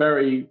goes, it's a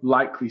very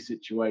likely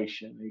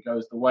situation. He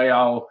goes, the way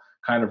I'll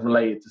kind of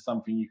relate it to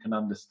something you can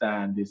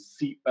understand is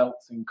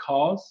seatbelts in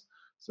cars.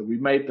 So we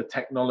made the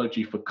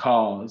technology for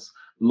cars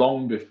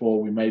long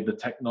before we made the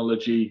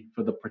technology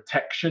for the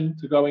protection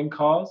to go in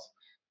cars.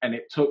 and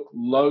it took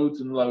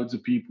loads and loads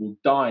of people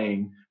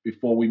dying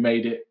before we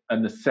made it a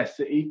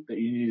necessity that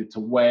you needed to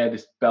wear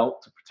this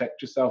belt to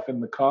protect yourself in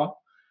the car.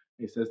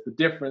 He says the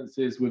difference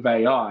is with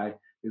AI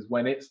is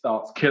when it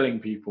starts killing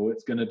people,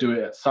 it's going to do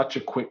it at such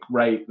a quick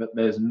rate that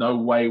there's no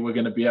way we're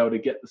going to be able to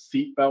get the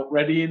seatbelt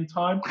ready in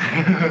time.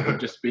 It would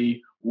just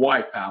be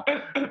wipeout,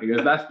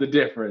 because that's the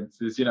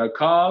difference. Is, you know,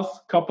 cars,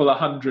 a couple of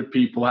hundred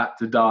people had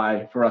to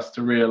die for us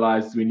to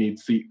realize we need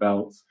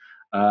seatbelts.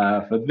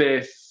 For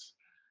this,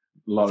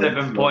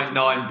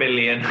 7.9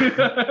 billion.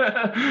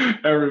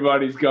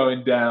 Everybody's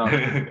going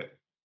down.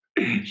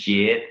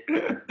 Shit.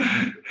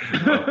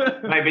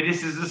 Maybe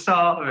this is the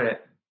start of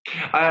it.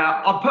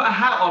 I put a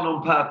hat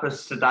on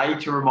purpose today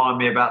to remind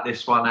me about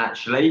this one,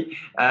 actually.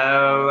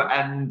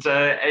 And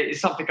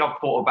it's something I've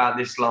thought about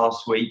this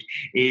last week,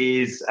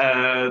 is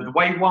the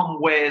way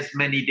one wears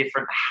many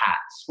different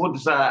hats. What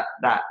does that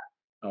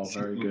Oh,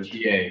 very good. to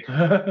you?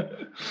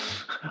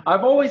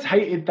 I've always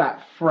hated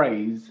that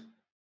phrase,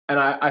 and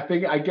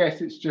I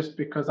guess it's just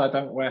because I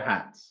don't wear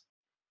hats.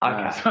 Okay.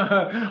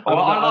 I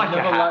like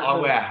a hat. I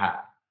wear a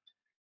hat.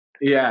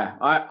 Yeah,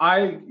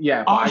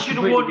 yeah. I should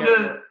have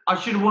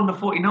worn the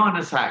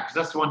 49ers hat, because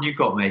that's the one you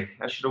got me.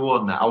 I should have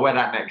worn that. I'll wear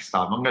that next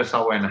time. I'm going to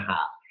start wearing a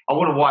hat. I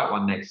want a white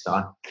one next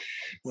time.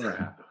 Wear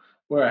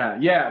a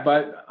hat. Yeah,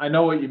 but I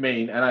know what you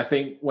mean. And I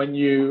think when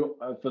you,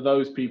 for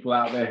those people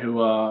out there who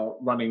are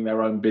running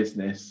their own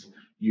business,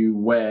 you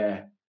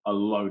wear a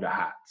load of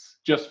hats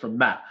just from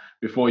that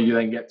before you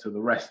then get to the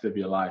rest of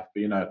your life.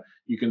 But, you know,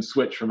 you can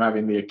switch from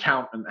having the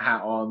accountant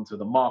hat on to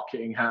the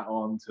marketing hat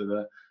on to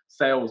the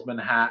salesman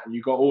hat.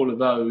 You got all of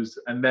those,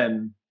 and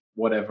then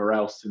whatever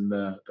else in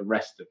the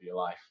rest of your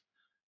life.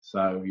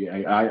 So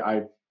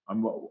yeah,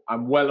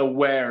 I'm well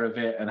aware of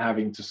it and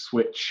having to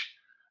switch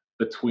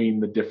between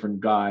the different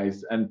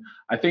guys. And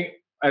I think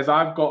as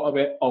I've got a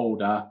bit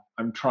older,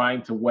 I'm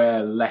trying to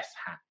wear less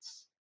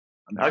hats.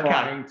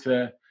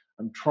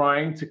 I'm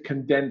trying to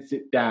condense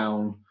it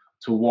down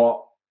to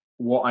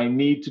what I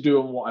need to do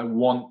and what I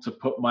want to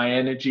put my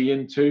energy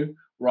into,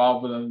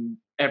 rather than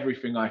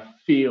everything I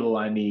feel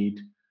I need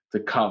to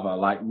cover.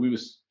 Like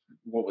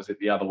what was it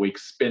the other week,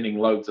 spinning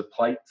loads of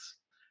plates,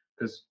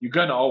 because you're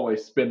going to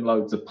always spin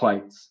loads of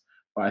plates,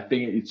 but I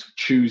think it's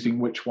choosing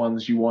which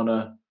ones you want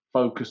to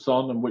focus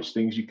on and which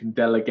things you can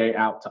delegate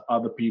out to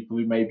other people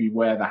who maybe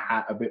wear the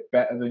hat a bit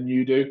better than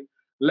you do.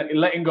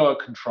 Letting go of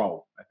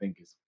control, I think,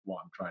 is what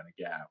I'm trying to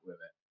get at with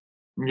it.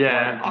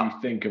 Yeah. What do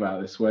you think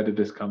about this? Where did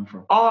this come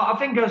from?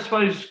 I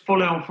suppose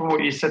following on from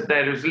what you said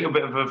there's a little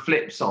bit of a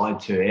flip side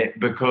to it,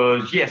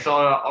 because yes,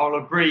 I'll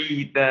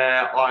agree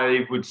that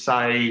I would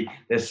say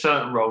there's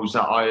certain roles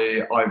that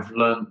I've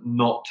learned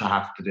not to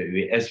have to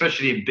do,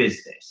 especially in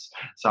business.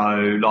 So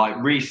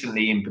like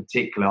recently in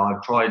particular,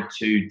 I've tried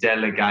to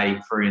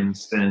delegate, for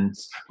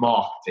instance,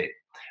 marketing.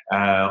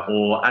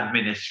 Or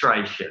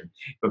administration,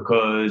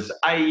 because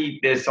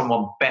there's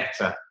someone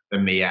better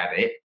than me at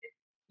it,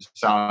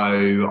 so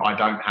I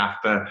don't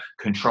have to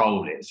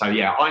control it. So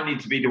yeah, I need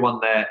to be the one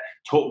that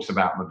talks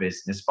about my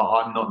business, but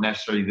I'm not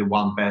necessarily the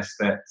one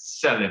best at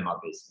selling my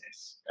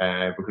business,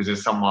 because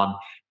there's someone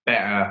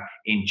better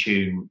in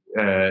tune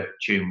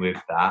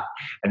with that.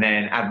 And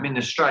then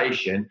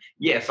administration,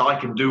 yes, I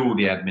can do all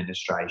the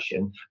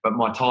administration, but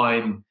my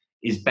time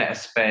is better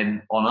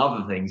spent on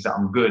other things that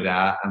I'm good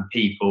at, and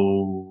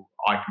people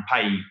I can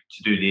pay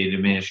to do the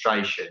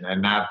administration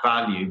and add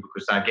value,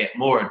 because they get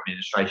more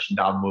administration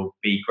done will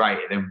be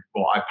greater than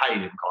what I pay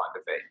them, kind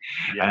of thing.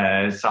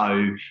 Yeah.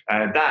 So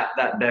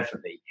that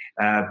definitely.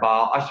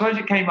 But I suppose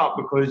it came up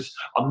because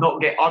I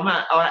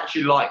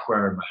actually like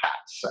wearing my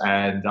hats,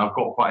 and I've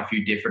got quite a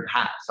few different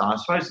hats. And I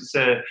suppose it's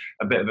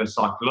a bit of a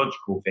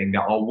psychological thing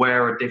that I'll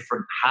wear a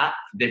different hat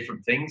for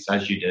different things,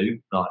 as you do,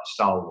 like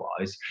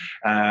style-wise.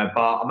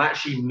 But I'm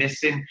actually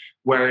missing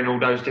wearing all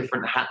those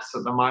different hats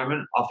at the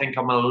moment. I think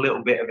I'm a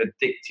little bit of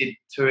addicted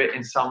to it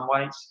in some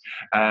ways.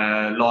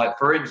 Like,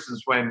 for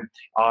instance, when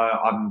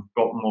I've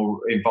got more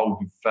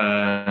involved with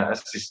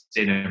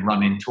assisting and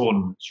running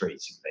tournaments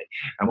recently,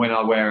 and when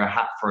I wear a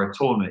hat for a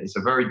tournament, it's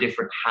a very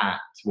different hat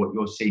to what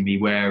you'll see me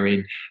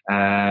wearing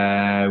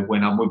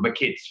when I'm with my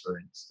kids, for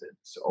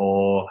instance,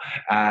 or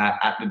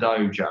at the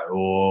dojo,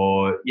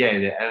 or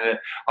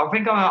I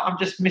think I'm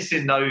just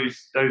missing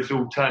those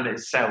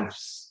alternate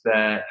selves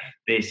that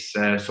this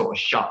sort of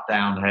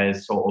shutdown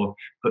has sort of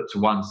put to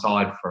one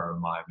side for a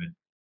moment.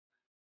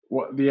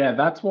 Well, yeah,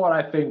 that's what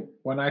I think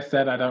when I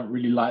said I don't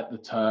really like the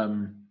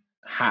term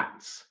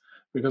hats,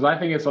 because I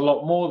think it's a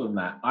lot more than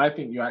that. I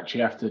think you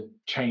actually have to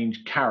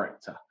change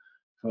character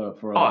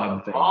for a lot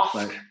of things. Mask?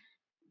 Like,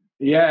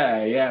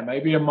 yeah,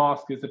 maybe a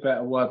mask is a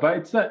better word, but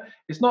it's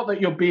not that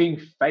you're being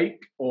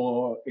fake,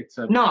 or it's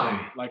a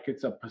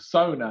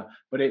persona,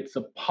 but it's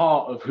a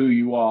part of who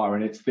you are,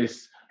 and it's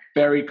this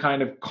very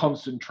kind of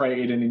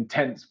concentrated and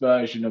intense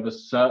version of a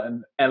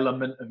certain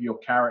element of your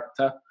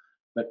character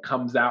that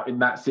comes out in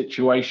that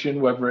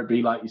situation, whether it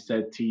be, like you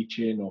said,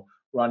 teaching or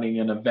running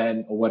an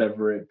event or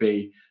whatever it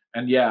be.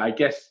 And yeah, I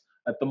guess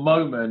at the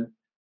moment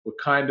we're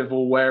kind of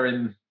all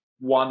wearing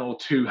one or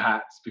two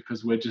hats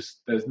because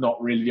there's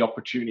not really the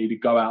opportunity to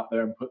go out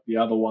there and put the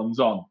other ones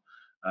on,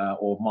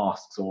 or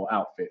masks or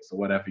outfits or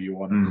whatever you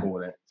want to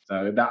call it.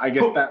 So I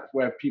guess that's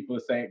where people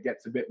are saying it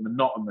gets a bit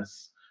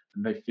monotonous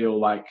and they feel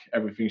like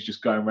everything's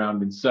just going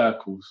around in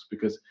circles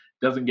because it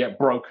doesn't get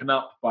broken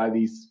up by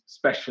these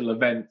special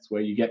events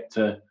where you get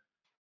to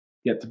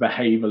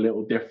behave a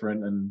little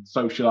different and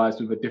socialize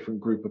with a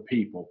different group of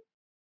people.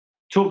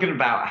 Talking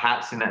about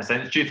hats in that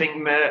sense, do you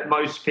think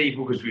most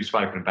people, because we've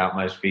spoken about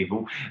most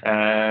people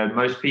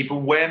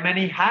wear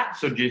many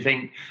hats, or do you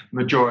think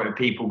majority of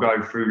people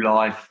go through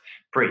life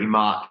pretty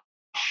much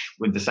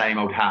with the same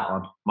old hat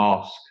on,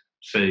 mask,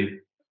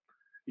 suit?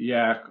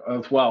 Yeah,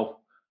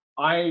 well,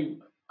 I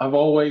have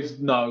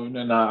always known,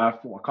 and I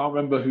can't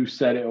remember who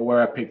said it or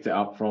where I picked it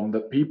up from,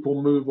 that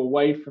people move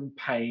away from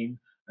pain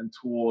and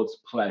towards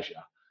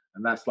pleasure.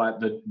 And that's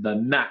like the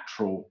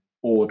natural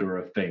order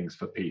of things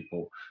for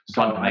people.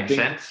 So I think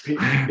sense.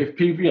 if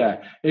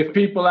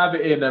people have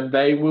it in them,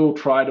 they will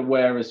try to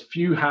wear as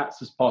few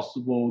hats as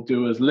possible,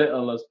 do as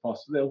little as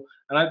possible.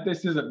 And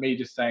this isn't me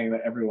just saying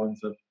that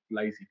everyone's a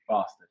lazy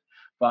bastard,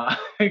 but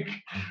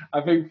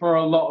I think for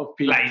a lot of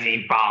people,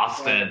 lazy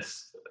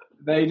bastards,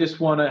 they just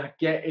want to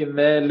get in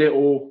their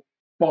little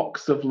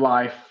box of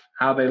life,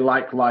 how they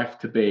like life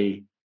to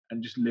be,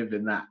 and just live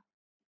in that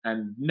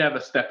and never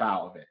step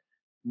out of it.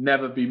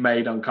 Never be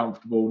made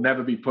uncomfortable,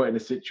 never be put in a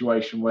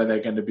situation where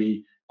they're going to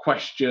be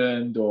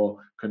questioned or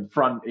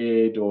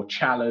confronted or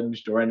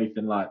challenged or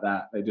anything like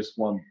that. They just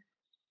want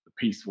a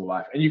peaceful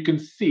life. And you can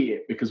see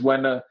it because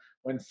when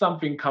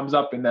something comes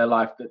up in their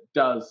life that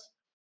does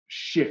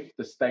shift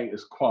the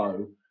status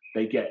quo,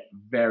 they get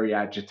very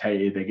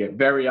agitated, they get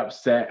very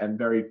upset and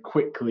very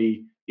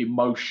quickly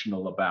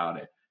emotional about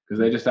it because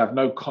they just have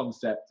no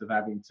concept of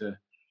having to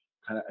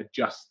kind of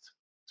adjust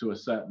to a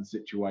certain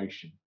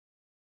situation.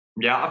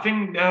 Yeah, I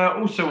think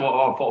also what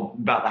I thought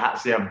about the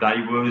hats the other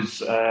day was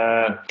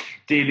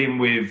dealing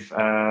with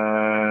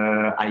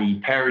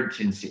a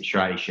parenting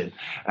situation.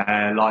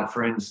 Like,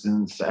 for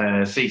instance,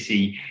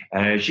 Cece,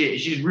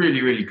 she's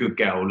really, really good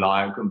girl.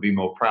 Like, I couldn't be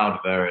more proud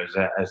of her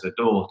as a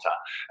daughter.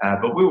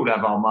 But we all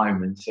have our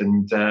moments,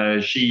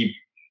 and she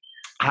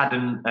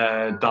hadn't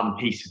done a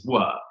piece of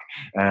work.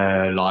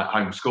 Like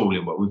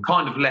homeschooling, but we've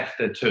kind of left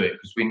her to it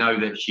because we know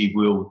that she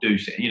will do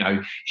so. You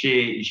know,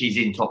 she's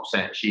in top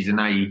set. She's an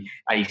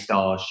A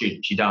star.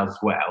 She does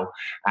well.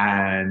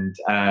 And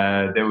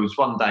there was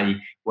one day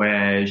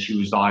where she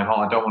was like,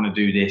 "Oh, I don't want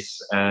to do this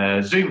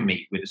Zoom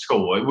meet with the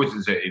school." It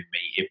wasn't Zoom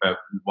meet, but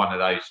one of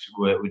those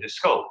with the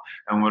school.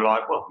 And we're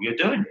like, "Well, you're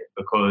doing it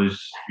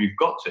because you've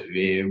got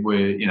to.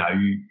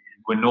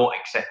 We're not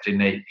accepting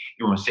that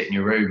you want to sit in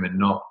your room and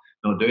not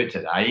do it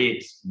today.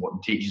 It's what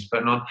the teacher's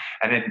putting on."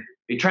 And then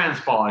it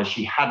transpires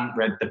she hadn't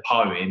read the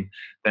poem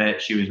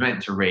that she was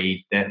meant to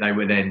read that they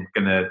were then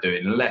going to do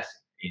in a lesson,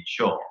 in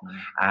short.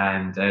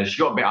 And she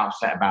got a bit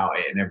upset about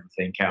it and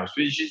everything else,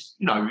 which is,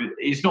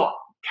 it's not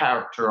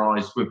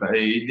characterised with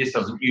this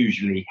doesn't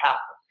usually happen.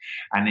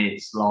 And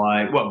it's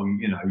like, well,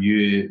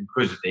 you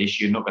because of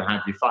this, you're not going to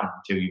have your phone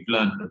until you've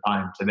learned the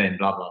poem to then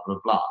blah, blah, blah,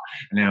 blah.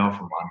 And then off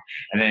and one.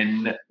 And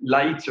then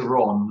later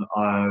on,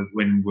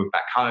 when we're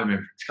back home,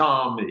 everything's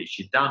calm,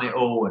 she'd done it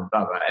all and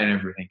blah, blah, and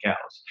everything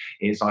else.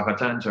 It's like I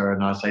turn to her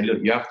and I say, look,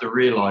 you have to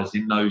realise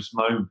in those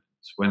moments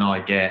when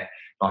I get,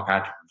 like I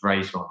had to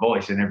raise my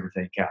voice and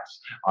everything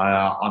else,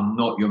 I'm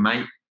not your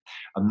mate,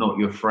 I'm not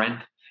your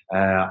friend.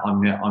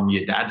 I'm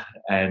your dad,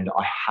 and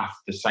I have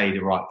to say the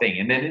right thing.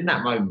 And then in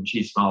that moment,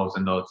 she smiles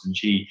and nods, and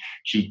she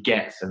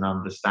gets and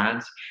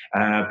understands.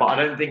 But I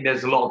don't think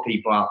there's a lot of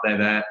people out there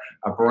that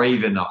are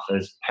brave enough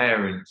as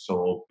parents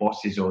or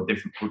bosses or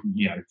different,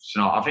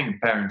 I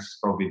think parents is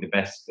probably the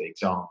best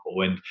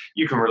example. And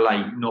you can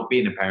relate, not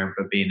being a parent,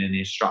 but being an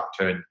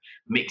instructor and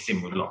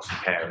mixing with lots of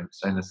parents.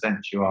 In a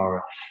sense, you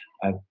are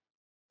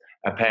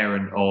a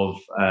parent of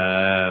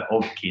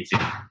kids in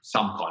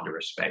some kind of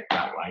respect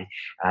that way.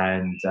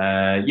 And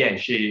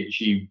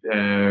she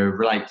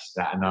relates to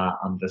that and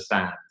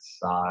understands.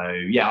 So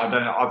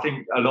I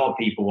think a lot of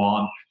people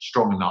aren't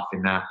strong enough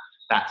in that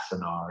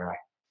scenario.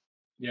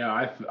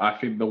 Yeah, I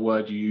think the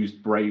word you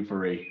used,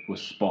 bravery,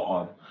 was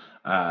spot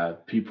on.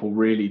 People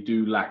really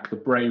do lack the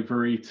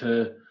bravery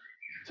to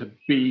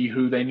be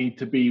who they need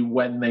to be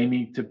when they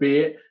need to be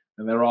it.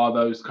 And there are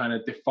those kind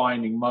of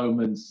defining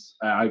moments.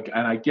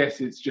 And I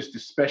guess it's just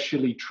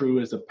especially true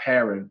as a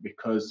parent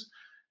because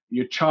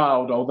your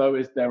child, although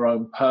is their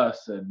own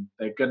person,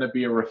 they're going to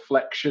be a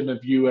reflection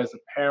of you as a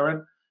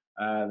parent.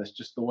 That's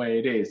just the way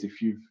it is.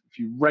 If you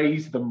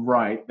raise them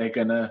right, they're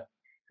gonna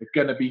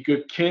be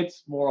good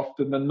kids more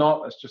often than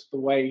not. That's just the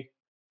way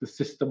the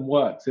system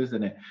works,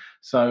 isn't it?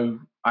 So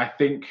I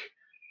think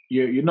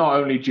you not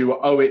only do you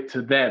owe it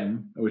to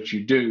them, which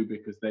you do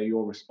because they're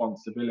your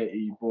responsibility,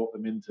 you brought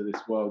them into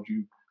this world,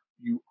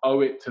 you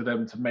owe it to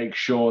them to make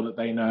sure that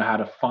they know how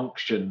to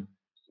function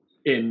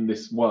in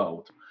this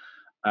world.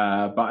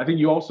 But I think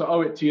you also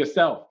owe it to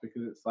yourself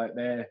because it's like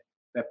they're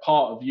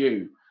part of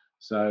you.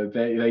 So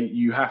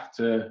you have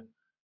to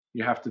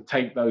you have to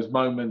take those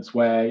moments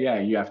where, yeah,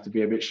 you have to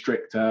be a bit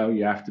stricter,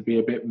 you have to be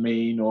a bit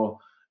mean, or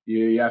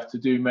you have to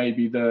do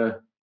maybe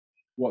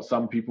what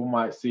some people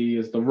might see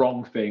as the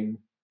wrong thing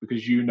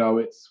because you know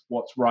it's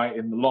what's right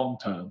in the long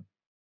term.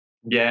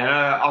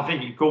 Yeah, I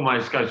think it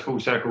almost goes full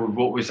circle with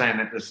what we are saying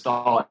at the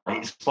start.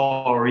 It's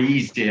far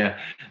easier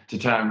to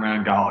turn around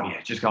and go, oh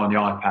yeah, just go on the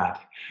iPad,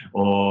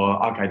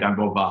 or okay, don't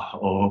bother,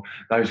 or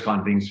those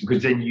kind of things,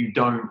 because then you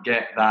don't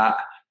get that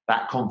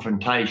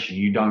confrontation,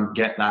 you don't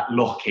get that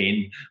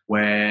lock-in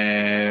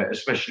where,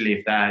 especially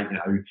if they're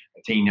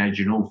a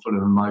teenager and all full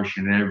of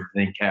emotion and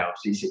everything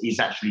else, it's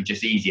actually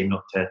just easier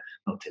not to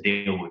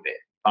deal with it.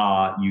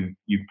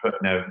 You put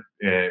a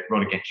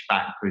rod against your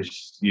back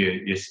because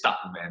you're stuck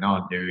there,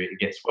 aren't you? It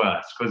gets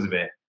worse because of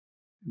it.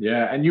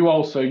 Yeah, and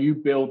you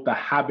build the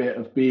habit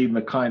of being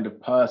the kind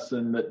of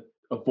person that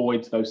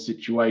avoids those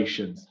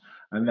situations,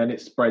 and then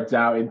it spreads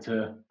out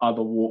into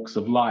other walks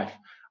of life.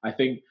 I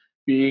think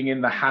being in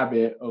the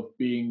habit of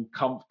being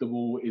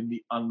comfortable in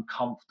the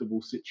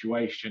uncomfortable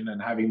situation and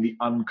having the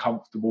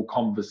uncomfortable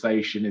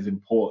conversation is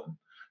important,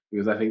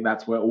 because I think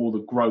that's where all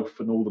the growth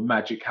and all the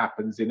magic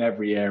happens in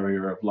every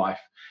area of life.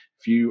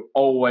 If you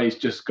always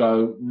just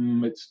go,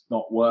 it's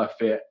not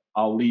worth it,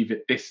 I'll leave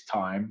it this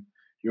time,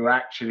 you're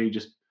actually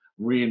just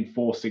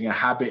reinforcing a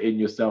habit in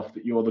yourself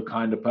that you're the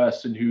kind of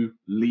person who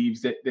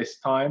leaves it this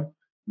time,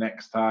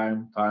 next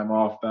time, time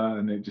after,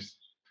 and it just,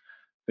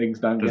 things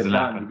don't get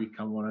done. You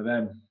become one of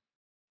them.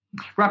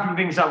 Wrapping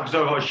things up, because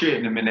I've got to shoot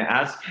in a minute,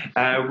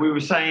 we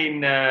were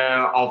saying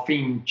our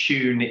theme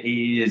tune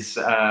is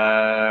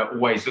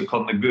always look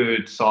on the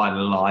good side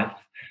of life,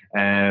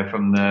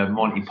 from the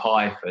Monty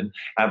Python.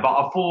 But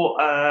I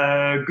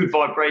thought Good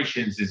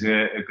Vibrations is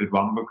a good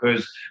one,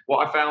 because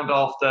what I found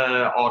after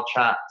our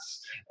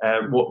chats,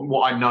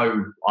 what I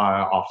know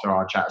after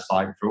our chats,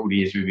 like for all the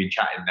years we've been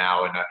chatting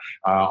now, and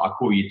I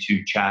call you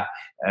to chat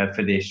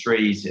for this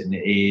reason,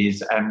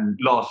 is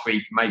last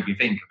week made me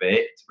think of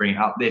it, to bring it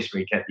up this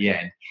week at the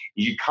end,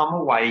 is you come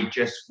away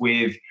just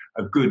with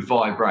a good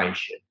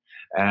vibration.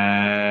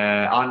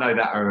 I know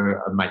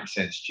that makes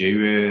sense to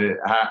you.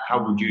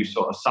 How would you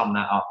sort of sum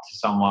that up to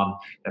someone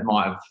that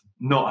might have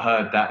not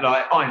heard that?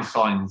 Like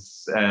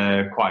Einstein's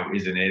quote,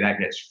 isn't it? That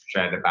gets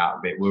shared about a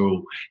bit. We're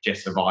all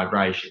just a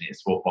vibration.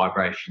 It's what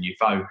vibration you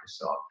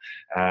focus on.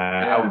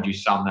 How would you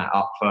sum that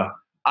up for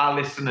our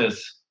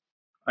listeners?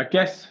 I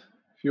guess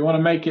if you want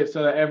to make it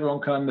so that everyone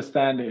can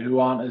understand it who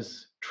aren't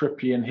as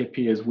trippy and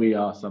hippie as we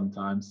are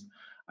sometimes,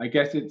 I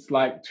guess it's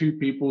like two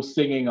people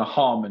singing a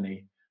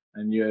harmony,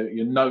 and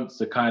your notes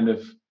are kind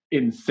of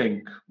in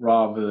sync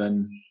rather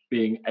than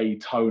being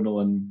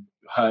atonal and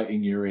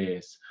hurting your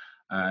ears.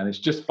 And it's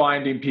just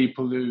finding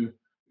people who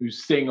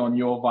sing on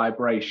your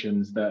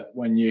vibrations, that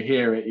when you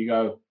hear it, you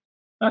go,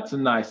 that's a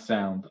nice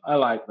sound. I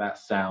like that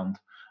sound.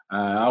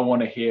 I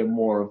want to hear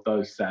more of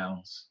those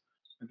sounds.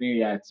 I think,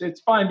 yeah,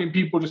 it's finding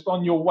people just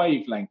on your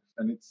wavelength,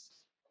 and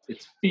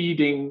it's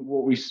feeding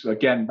what we,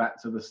 again, back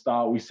to the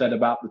start, we said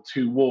about the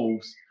two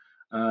wolves.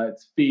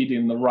 It's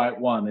feeding the right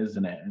one,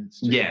 isn't it? And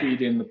it's just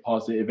feeding the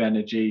positive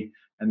energy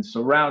and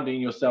surrounding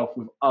yourself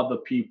with other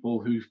people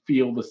who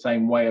feel the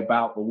same way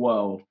about the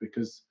world,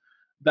 because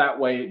that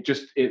way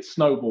it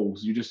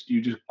snowballs. You just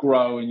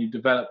grow and you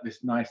develop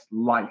this nice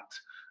light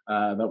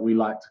that we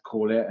like to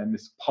call it, and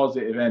this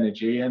positive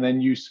energy, and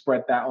then you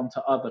spread that onto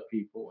other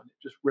people, and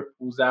it just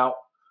ripples out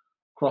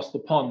across the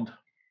pond.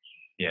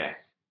 Yeah,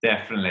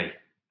 definitely.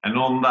 And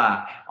on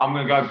that, I'm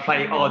going to go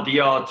play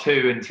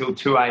RDR2 until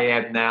 2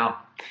 a.m. now.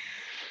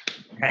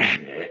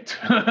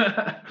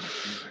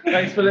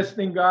 Thanks for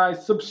listening,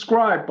 guys.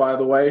 Subscribe, by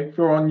the way, if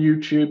you're on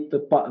YouTube, the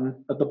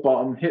button at the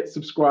bottom, hit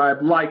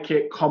subscribe, like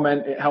it,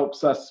 comment. It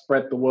helps us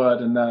spread the word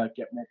and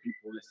get more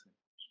people listening.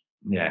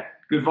 Yeah.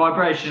 Good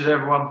vibrations,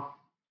 everyone.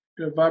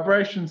 Good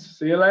vibrations.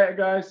 See you later,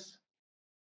 guys.